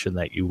fashion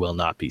that you will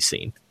not be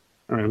seen.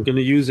 All right. I'm going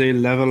to use a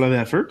level of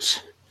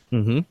effort,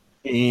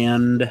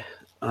 and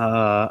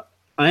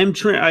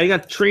I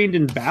got trained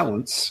in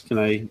balance. Can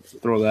I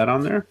throw that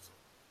on there?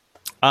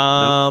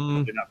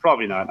 No,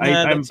 probably not.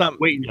 I'm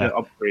waiting to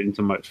upgrade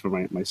into much for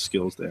my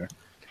skills there.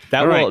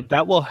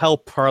 That will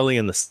help probably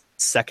in the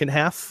second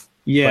half.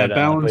 Yeah, but,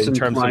 balance in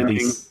terms climbing.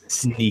 of the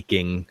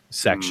sneaking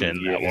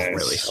section, that won't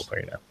really help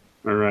right now.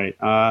 All right.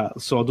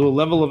 So I'll do a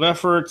level of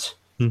effort.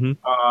 Do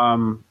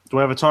I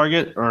have a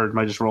target, or am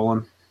I just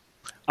rolling?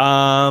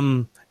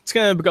 It's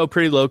gonna go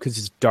pretty low because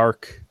it's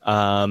dark,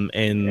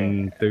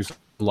 and there's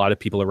a lot of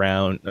people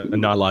around.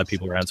 Not a lot of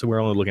people around, so we're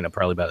only looking at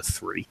probably about a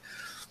 3.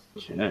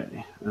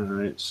 Okay. All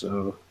right.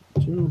 So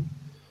 2.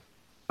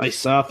 I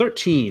saw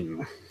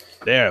 13.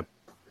 There,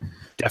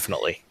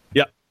 definitely.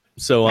 Yep.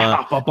 So I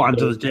hop up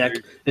onto the deck,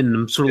 and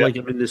I'm sort of like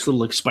I'm in this little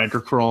like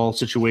spider crawl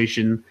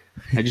situation.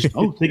 I just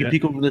take a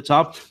peek over the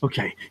top.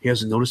 Okay, he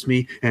hasn't noticed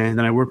me, and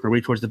then I work my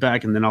way towards the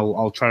back, and then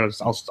I'll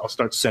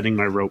start setting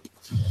my rope.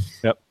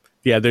 Yep.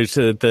 Yeah. There's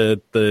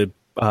the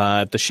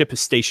ship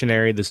is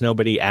stationary. There's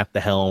nobody at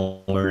the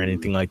helm or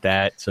anything like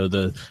that. So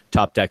the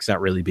top deck's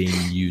not really being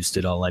used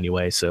at all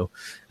anyway. So,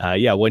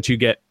 once you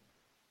get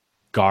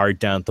guard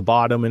down at the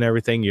bottom and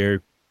everything,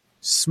 you're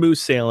smooth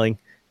sailing,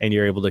 and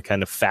you're able to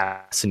kind of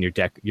fasten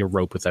your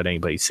rope without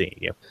anybody seeing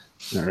you.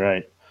 All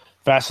right.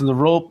 Fasten the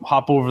rope,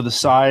 hop over the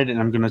side, and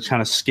I'm going to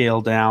kind of scale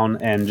down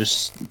and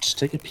just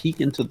take a peek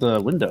into the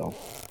window.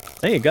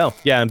 There you go.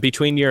 Yeah, and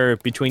between your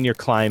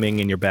climbing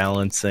and your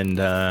balance and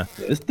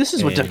this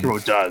is what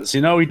Decaro does.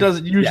 He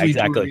doesn't usually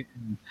do,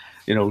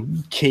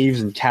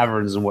 caves and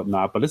caverns and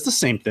whatnot, but it's the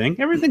same thing.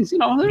 Everything's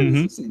it's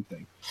the same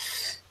thing.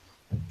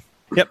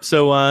 Yep.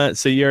 So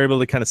you're able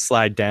to kind of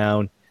slide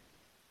down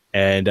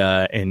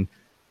and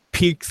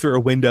peek through a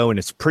window, and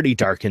it's pretty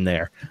dark in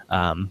there.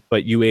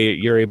 But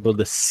you're able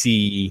to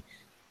see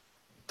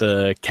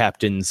the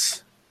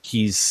captain's.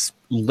 He's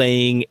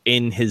laying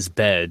in his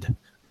bed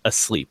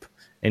asleep.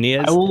 And he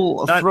has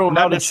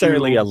not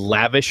necessarily a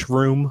lavish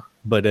room,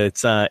 but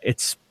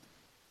it's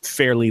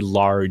fairly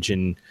large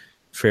and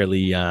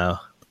fairly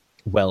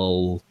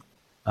well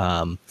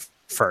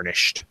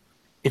furnished.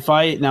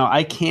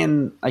 I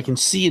can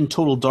see in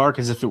total dark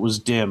as if it was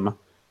dim.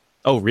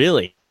 Oh,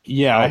 really?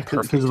 Yeah, Oh,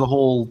 perfect. because of the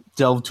whole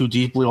delve too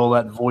deeply, all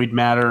that void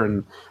matter,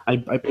 and I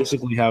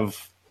basically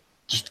have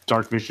just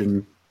dark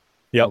vision.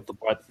 Yep. Out the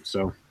butt.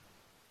 So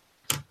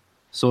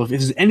if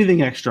there's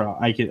anything extra,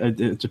 I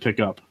can to pick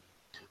up,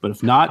 but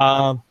if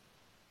not,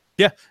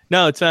 Yeah,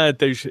 no, it's not.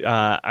 There's.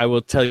 I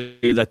will tell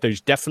you that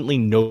there's definitely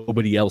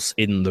nobody else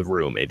in the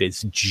room. It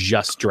is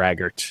just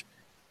Draggart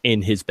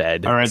in his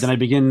bed. all right. Then I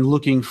begin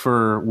looking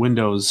for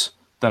windows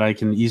that I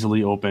can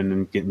easily open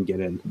and get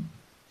in.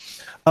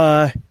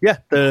 Yeah,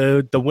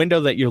 the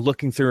window that you're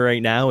looking through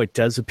right now, it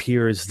does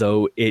appear as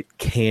though it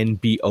can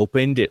be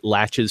opened. It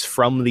latches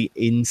from the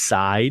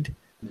inside.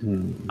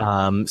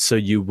 So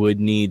you would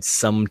need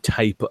some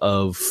type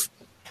of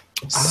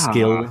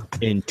skill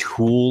and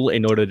tool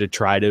in order to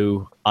try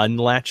to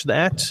unlatch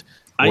that.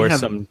 I Or have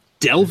some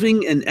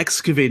delving and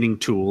excavating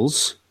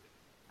tools.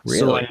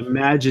 So I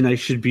imagine I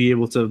should be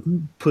able to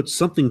put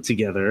something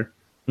together.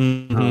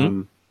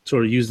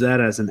 Sort of use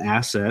that as an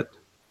asset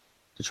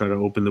to try to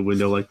open the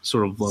window, like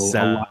sort of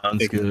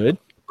sounds good.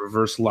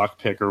 Reverse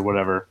lockpick or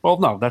whatever. Well,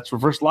 no, that's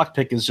reverse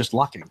lockpick is just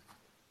locking.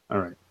 All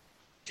right.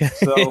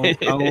 So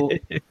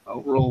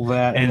I'll roll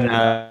that.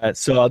 And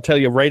so I'll tell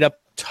you right up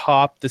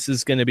top, this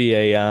is going to be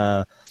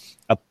a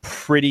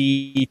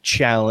pretty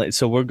challenge.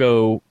 So we'll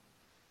go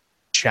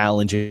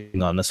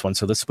challenging on this one.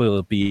 So this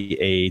will be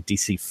a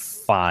DC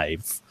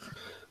 5.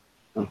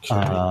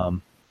 Okay.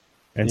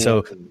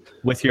 So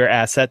with your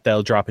asset,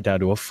 they'll drop it down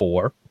to a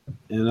 4.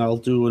 And I'll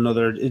do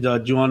another.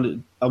 Do you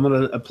want? I'm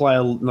going to apply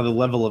another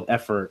level of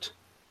effort.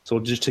 So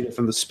we'll just take it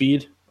from the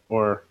speed,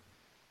 or.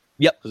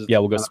 Yep. Yeah,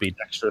 we'll go speed.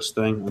 Extras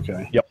thing.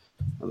 Okay. Yep.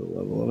 Another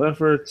level of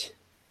effort.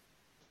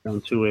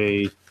 Down to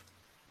a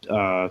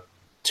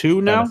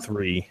 2 now. Down to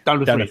 3.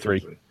 Down to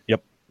 3.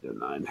 Yep.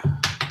 9.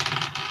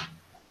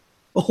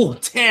 Oh,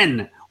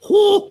 10.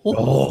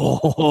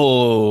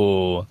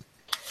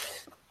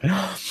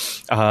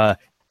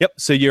 Yep.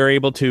 So you're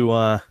able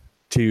to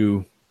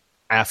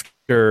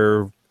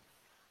after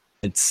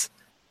it's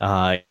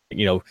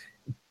you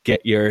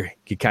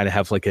kind of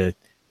have like a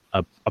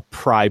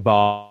pry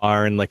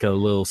bar and like a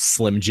little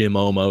Slim Jim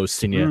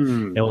almost, and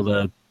you're able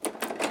to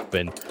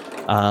open.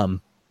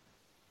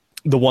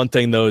 The one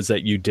thing though is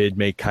that you did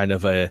make kind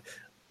of a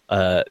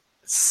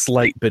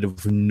slight bit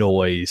of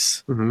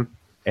noise,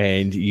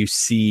 and you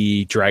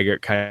see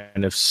Draggart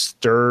kind of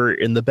stir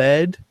in the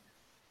bed.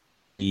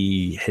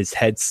 His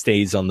head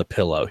stays on the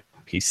pillow.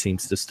 He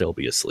seems to still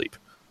be asleep.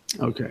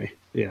 Okay.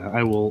 Yeah,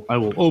 I will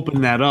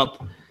open that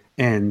up,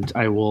 and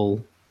I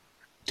will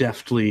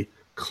deftly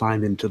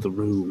climb into the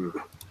room.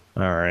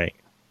 All right.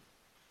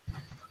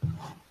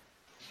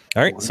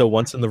 So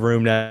once in the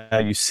room now,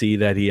 you see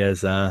that he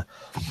has a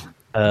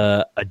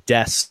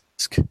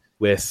desk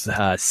with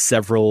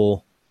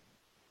several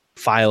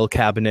file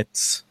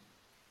cabinets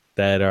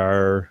that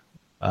are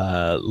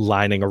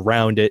lining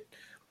around it,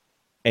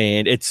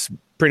 and it's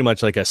pretty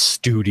much like a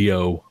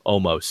studio,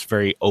 almost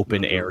very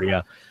open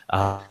area.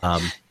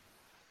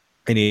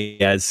 And he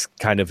has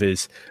kind of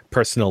his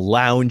personal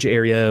lounge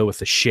area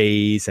with a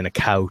chaise and a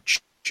couch.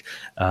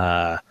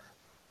 A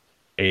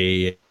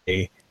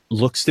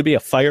looks to be a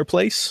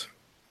fireplace.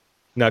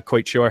 Not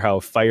quite sure how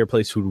a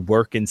fireplace would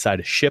work inside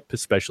a ship,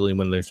 especially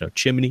when there's no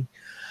chimney.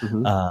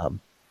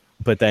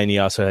 But then he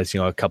also has,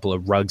 a couple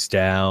of rugs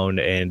down,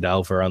 and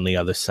over on the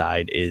other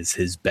side is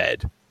his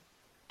bed.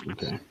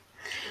 Okay.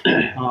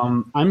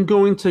 I'm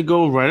going to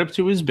go right up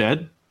to his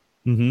bed,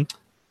 and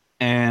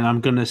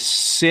I'm going to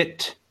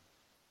sit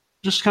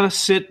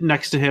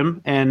next to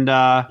him, and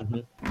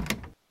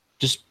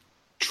just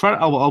try.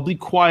 I'll be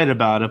quiet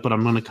about it, but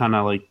I'm going to kind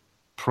of like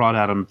prod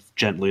at him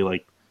gently,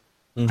 like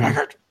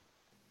Draggart.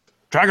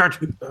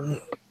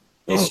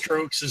 He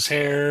strokes his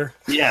hair.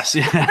 Yes,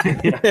 yeah.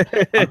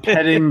 I'm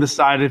petting the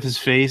side of his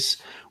face.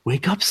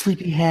 Wake up,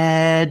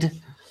 sleepyhead.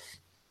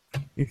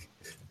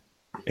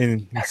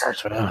 And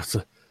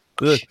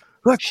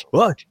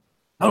what?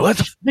 No,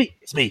 it's me.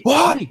 It's me.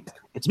 What?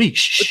 It's me.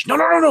 Shh. No.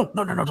 Don't.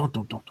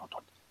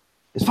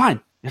 It's fine.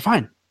 You're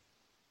fine.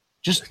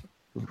 Just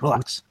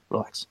relax.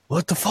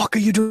 What the fuck are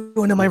you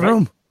doing in my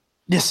room?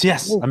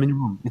 Yes. I'm in your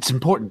room. It's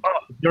important.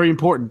 It's very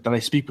important that I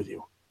speak with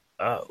you.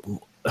 Why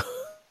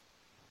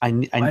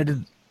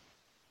did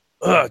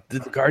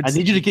the guards? I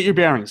need you to get your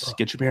bearings.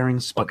 Get your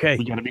bearings. But okay.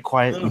 We gotta be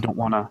quiet. We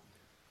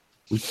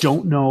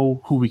don't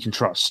know who we can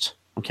trust.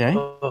 Okay.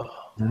 All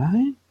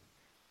right.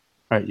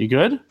 You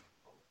good?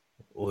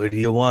 What do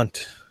you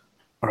want?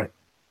 All right.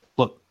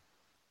 Look.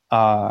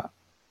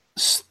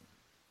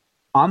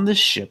 On this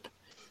ship,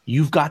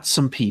 you've got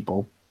some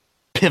people,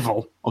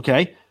 Pivel,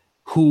 okay,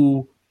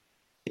 who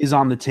is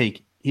on the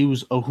take.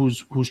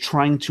 Who's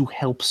trying to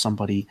help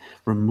somebody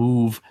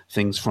remove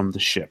things from the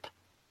ship.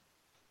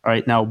 All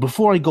right. Now,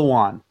 before I go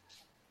on,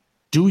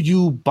 do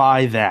you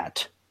buy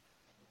that?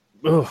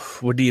 Oh,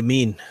 what do you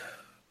mean?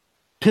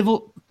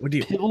 Pivel's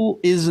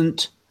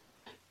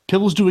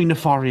doing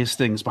nefarious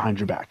things behind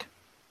your back.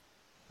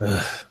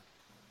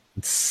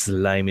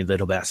 Slimy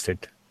little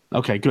bastard.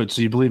 Okay, good.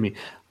 So you believe me.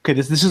 Okay,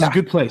 this is a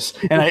good place.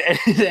 And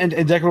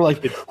and Decker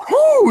like,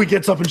 whoo, he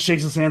gets up and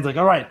shakes his hands like,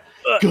 all right,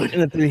 Good.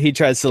 And then he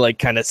tries to like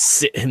kind of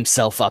sit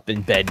himself up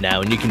in bed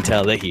now, and you can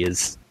tell that he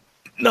is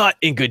not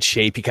in good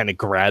shape. He kind of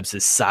grabs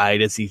his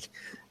side as he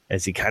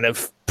kind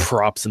of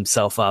props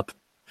himself up.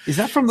 Is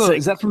that from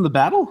the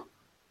battle?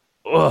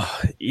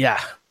 Oh yeah.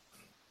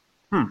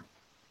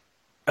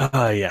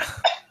 Yeah.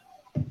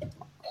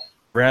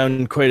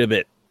 Around quite a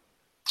bit.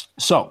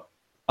 So,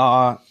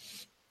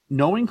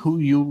 knowing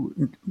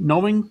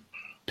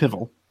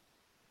Pivel,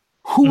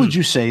 who would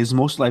you say is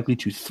most likely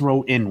to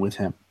throw in with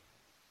him?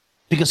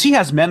 Because he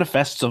has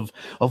manifests of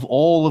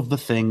all of the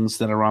things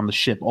that are on the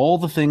ship, all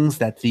the things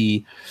that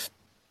the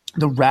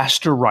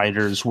raster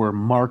riders were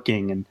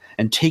marking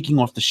and taking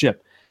off the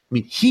ship. I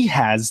mean, he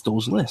has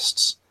those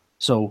lists.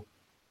 So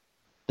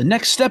the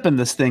next step in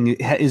this thing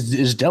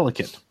is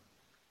delicate.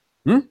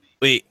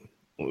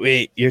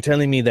 Wait, you're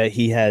telling me that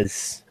he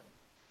has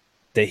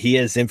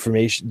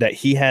information, that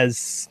he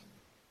has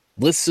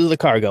lists of the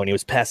cargo, and he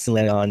was passing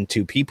that on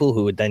to people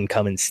who would then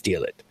come and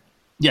steal it.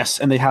 Yes,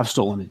 and they have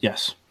stolen it,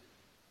 yes.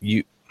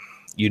 You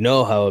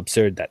know how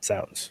absurd that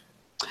sounds.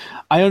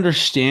 I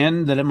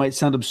understand that it might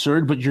sound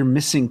absurd, but you're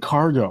missing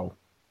cargo.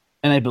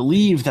 And I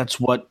believe that's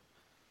what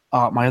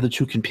my other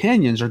two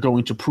companions are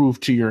going to prove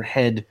to your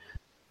head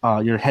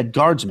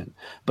guardsman.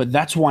 But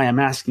that's why I'm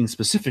asking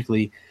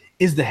specifically,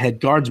 is the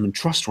head guardsman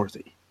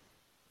trustworthy?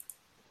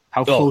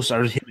 How close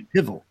are him and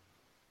Pivel?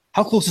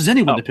 How close is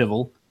anyone to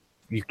Pivel?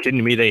 You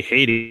kidding me? They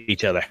hate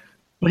each other.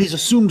 But he's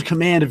assumed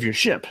command of your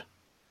ship.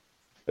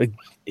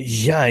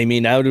 Yeah, I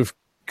mean, out of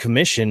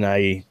commission,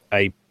 I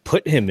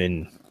put him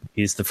in.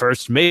 He's the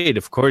first mate.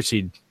 Of course,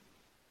 he's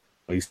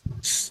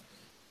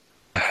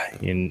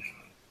in.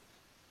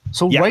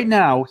 So right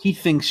now, he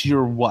thinks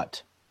you're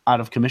what? Out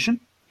of commission?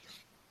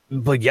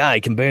 But yeah, I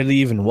can barely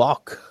even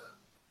walk.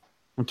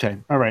 Okay,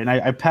 all right. And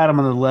I pat him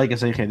on the leg and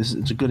say, "Okay,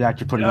 it's a good act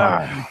you're putting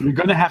on. You're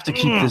going to have to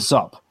keep this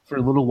up for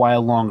a little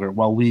while longer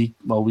while we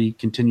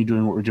continue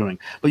doing what we're doing."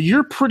 But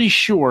you're pretty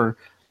sure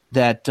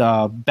that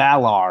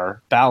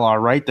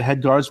Balar, right, the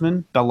head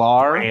guardsman,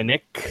 Balar,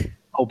 Brannick.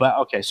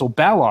 Okay. So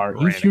Balar,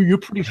 you're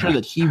pretty sure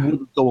that he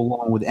wouldn't go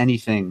along with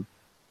anything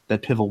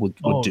that Pivel would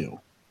do.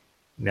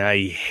 No,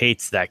 he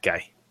hates that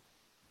guy.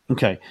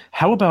 Okay.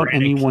 How about Brannick,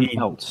 anyone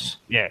else?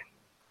 Yeah.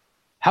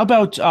 How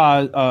about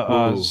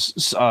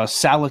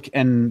Salik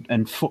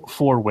and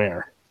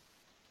Forware?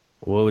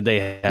 What would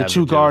they have? The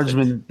two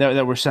guardsmen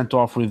that were sent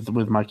off with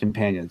my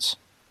companions,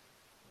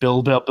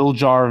 Bill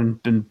Jar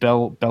and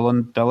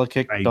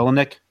Belichick.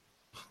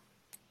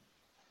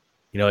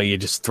 You know, you're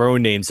just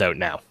throwing names out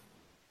now.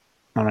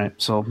 All right,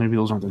 so maybe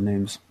those aren't the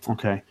names.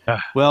 Okay.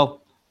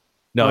 Well,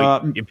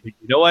 no. You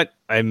know what?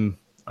 I'm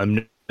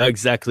not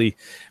exactly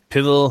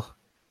Pivel.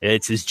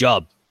 It's his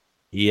job.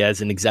 He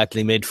hasn't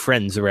exactly made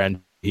friends around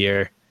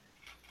here.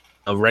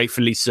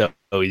 Rightfully so.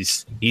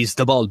 He's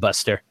the ball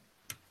buster.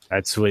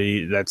 That's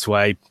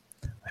why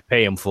I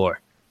pay him for.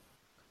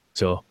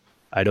 So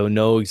I don't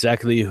know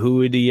exactly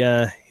who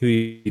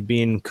he'd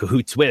be in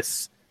cahoots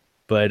with,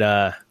 but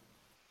I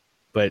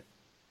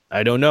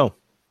don't know.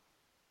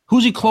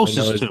 Who's he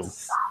closest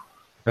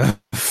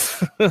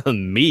to?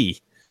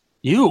 Me.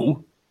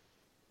 You?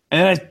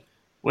 And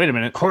wait a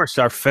minute. Of course,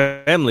 our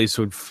families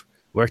would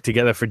work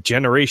together for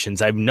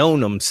generations. I've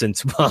known them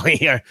since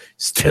we are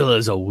still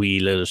as a wee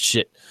little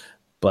shit.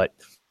 But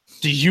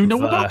do you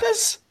know about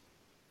this?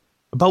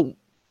 About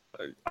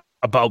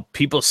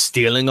people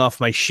stealing off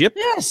my ship?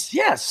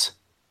 Yes.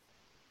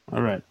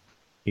 All right.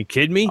 You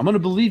kidding me? I'm going to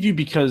believe you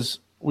because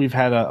we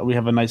have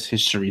a nice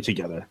history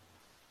together.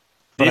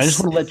 But I just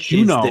want to let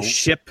you know the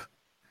ship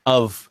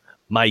of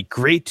my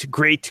great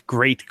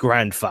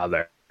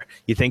grandfather.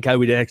 You think I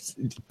would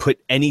put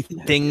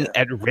anything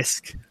at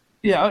risk?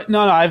 Yeah,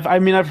 no. I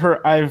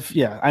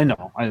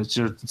know.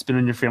 It's been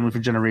in your family for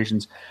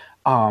generations.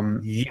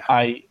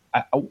 I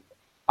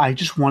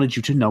just wanted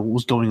you to know what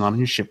was going on in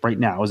your ship right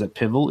now. Is that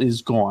Pivel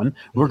is gone?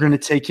 We're going to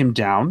take him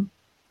down,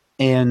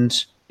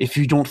 and if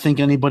you don't think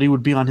anybody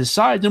would be on his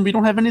side, then we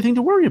don't have anything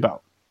to worry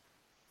about.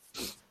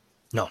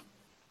 No,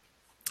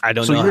 I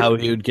don't know how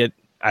he would get.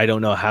 I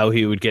don't know how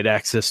he would get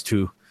access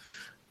to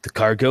the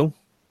cargo.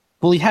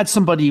 Well, he had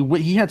somebody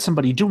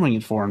doing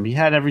it for him. He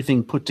had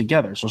everything put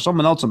together, so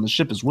someone else on the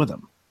ship is with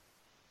him.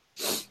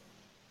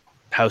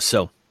 How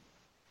so?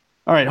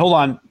 All right, hold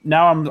on.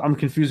 Now I'm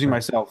confusing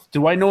myself.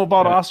 Do I know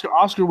about Oscar?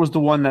 Oscar was the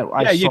one that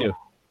I saw. Yeah, you do.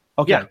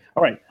 Okay. Yeah.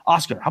 All right.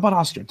 Oscar. How about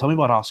Oscar? Tell me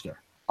about Oscar.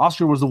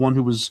 Oscar was the one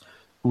who was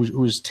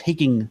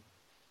taking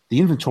the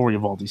inventory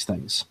of all these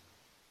things.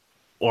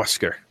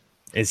 Oscar.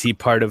 Is he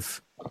part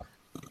of...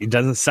 It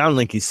doesn't sound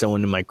like he's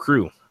someone in my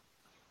crew.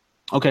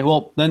 Okay,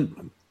 well,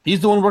 then he's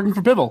the one working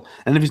for Pivel.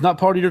 And if he's not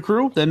part of your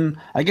crew, then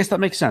I guess that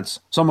makes sense.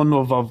 Someone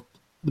of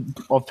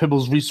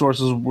Pivel's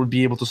resources would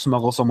be able to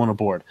smuggle someone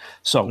aboard.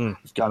 So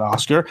we've got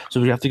Oscar, so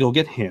we have to go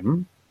get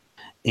him.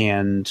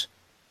 And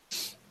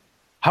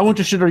how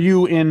interested are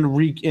you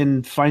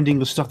in finding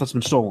the stuff that's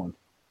been stolen?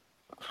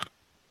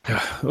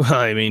 Well,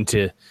 I mean,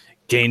 to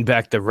gain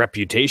back the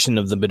reputation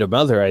of the Bitter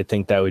Mother, I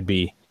think that would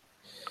be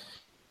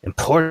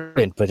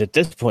important. But at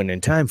this point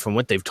in time, from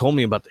what they've told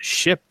me about the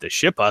ship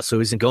also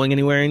isn't going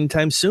anywhere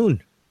anytime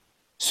soon.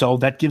 So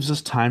that gives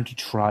us time to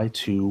try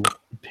to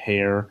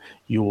repair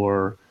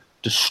your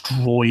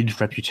destroyed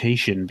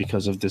reputation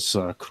because of this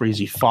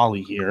crazy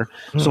folly here.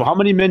 So how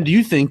many men do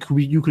you think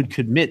you could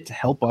commit to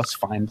help us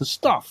find the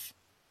stuff?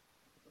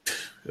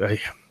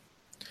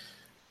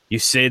 You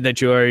say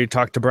that you already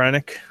talked to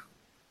Brannick?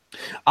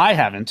 I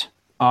haven't,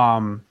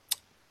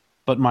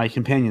 but my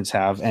companions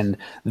have, and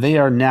they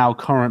are now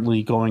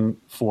currently going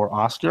for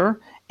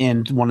Oscar,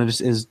 and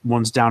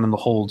one's down in the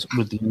hold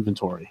with the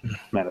inventory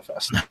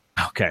manifest.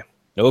 Okay.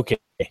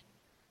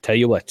 Tell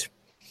you what.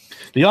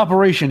 The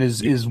operation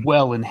is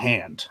well in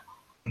hand.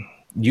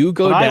 You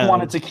go but down. I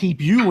wanted to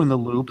keep you in the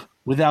loop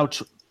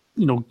without,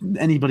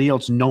 anybody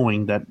else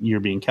knowing that you're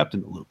being kept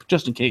in the loop,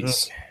 just in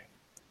case. Okay.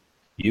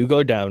 You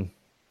go down.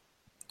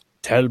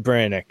 Tell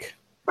Brannick,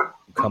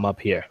 come up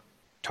here.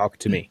 Talk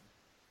to me.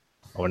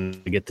 I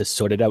want to get this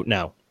sorted out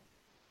now.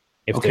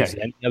 If there's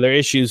any other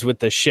issues with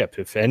the ship,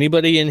 if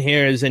anybody in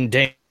here is in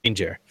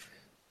danger,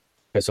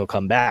 Chris will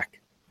come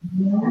back.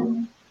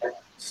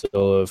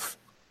 So if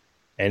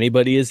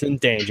anybody is in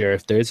danger,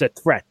 if there's a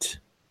threat,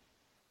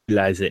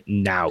 realize it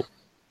now.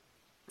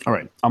 All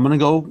right. I'm going to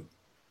go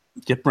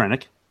get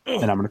Brannick,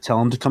 and I'm going to tell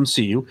him to come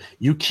see you.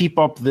 You keep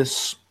up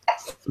this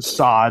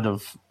facade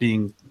of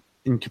being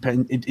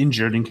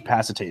injured,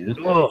 incapacitated.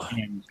 Oh,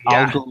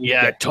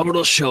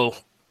 total show.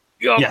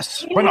 Yep.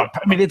 Yes. Why not?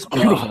 I mean, it's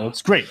beautiful.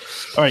 It's great.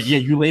 All right. Yeah,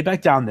 you lay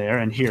back down there,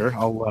 and here,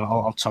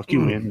 I'll tuck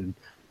you in, and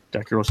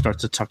Decker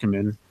starts to tuck him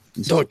in.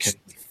 Don't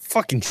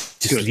fucking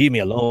just leave me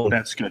alone.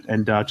 That's good.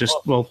 And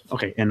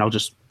and I'll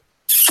just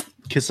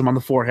kiss him on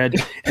the forehead,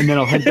 and then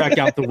I'll head back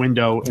out the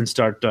window and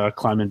start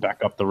climbing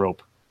back up the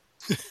rope.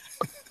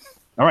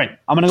 All right,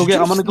 I'm gonna go get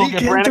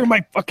Brannick through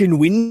my fucking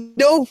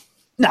window.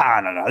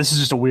 No. This is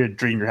just a weird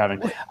dream you're having.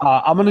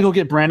 I'm gonna go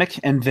get Brannick,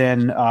 and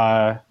then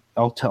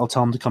I'll tell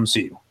him to come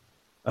see you.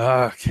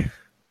 Okay.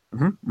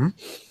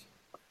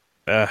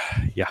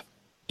 Yeah.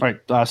 All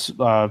right.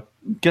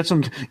 Get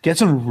some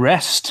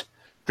rest,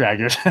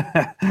 draggers.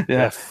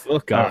 Yeah.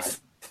 Fuck off.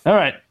 All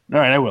right.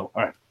 I will.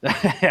 All right.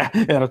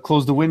 And I'll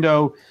close the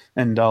window,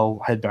 and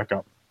I'll head back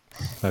up.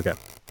 Okay.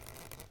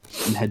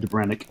 And head to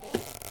Brannick.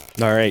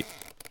 All right.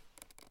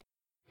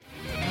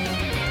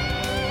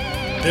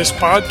 This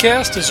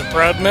podcast is a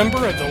proud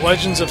member of the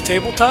Legends of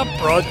Tabletop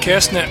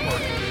Broadcast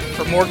Network.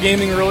 For more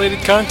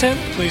gaming-related content,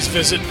 please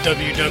visit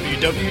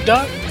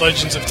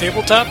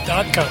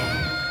www.legendsoftabletop.com.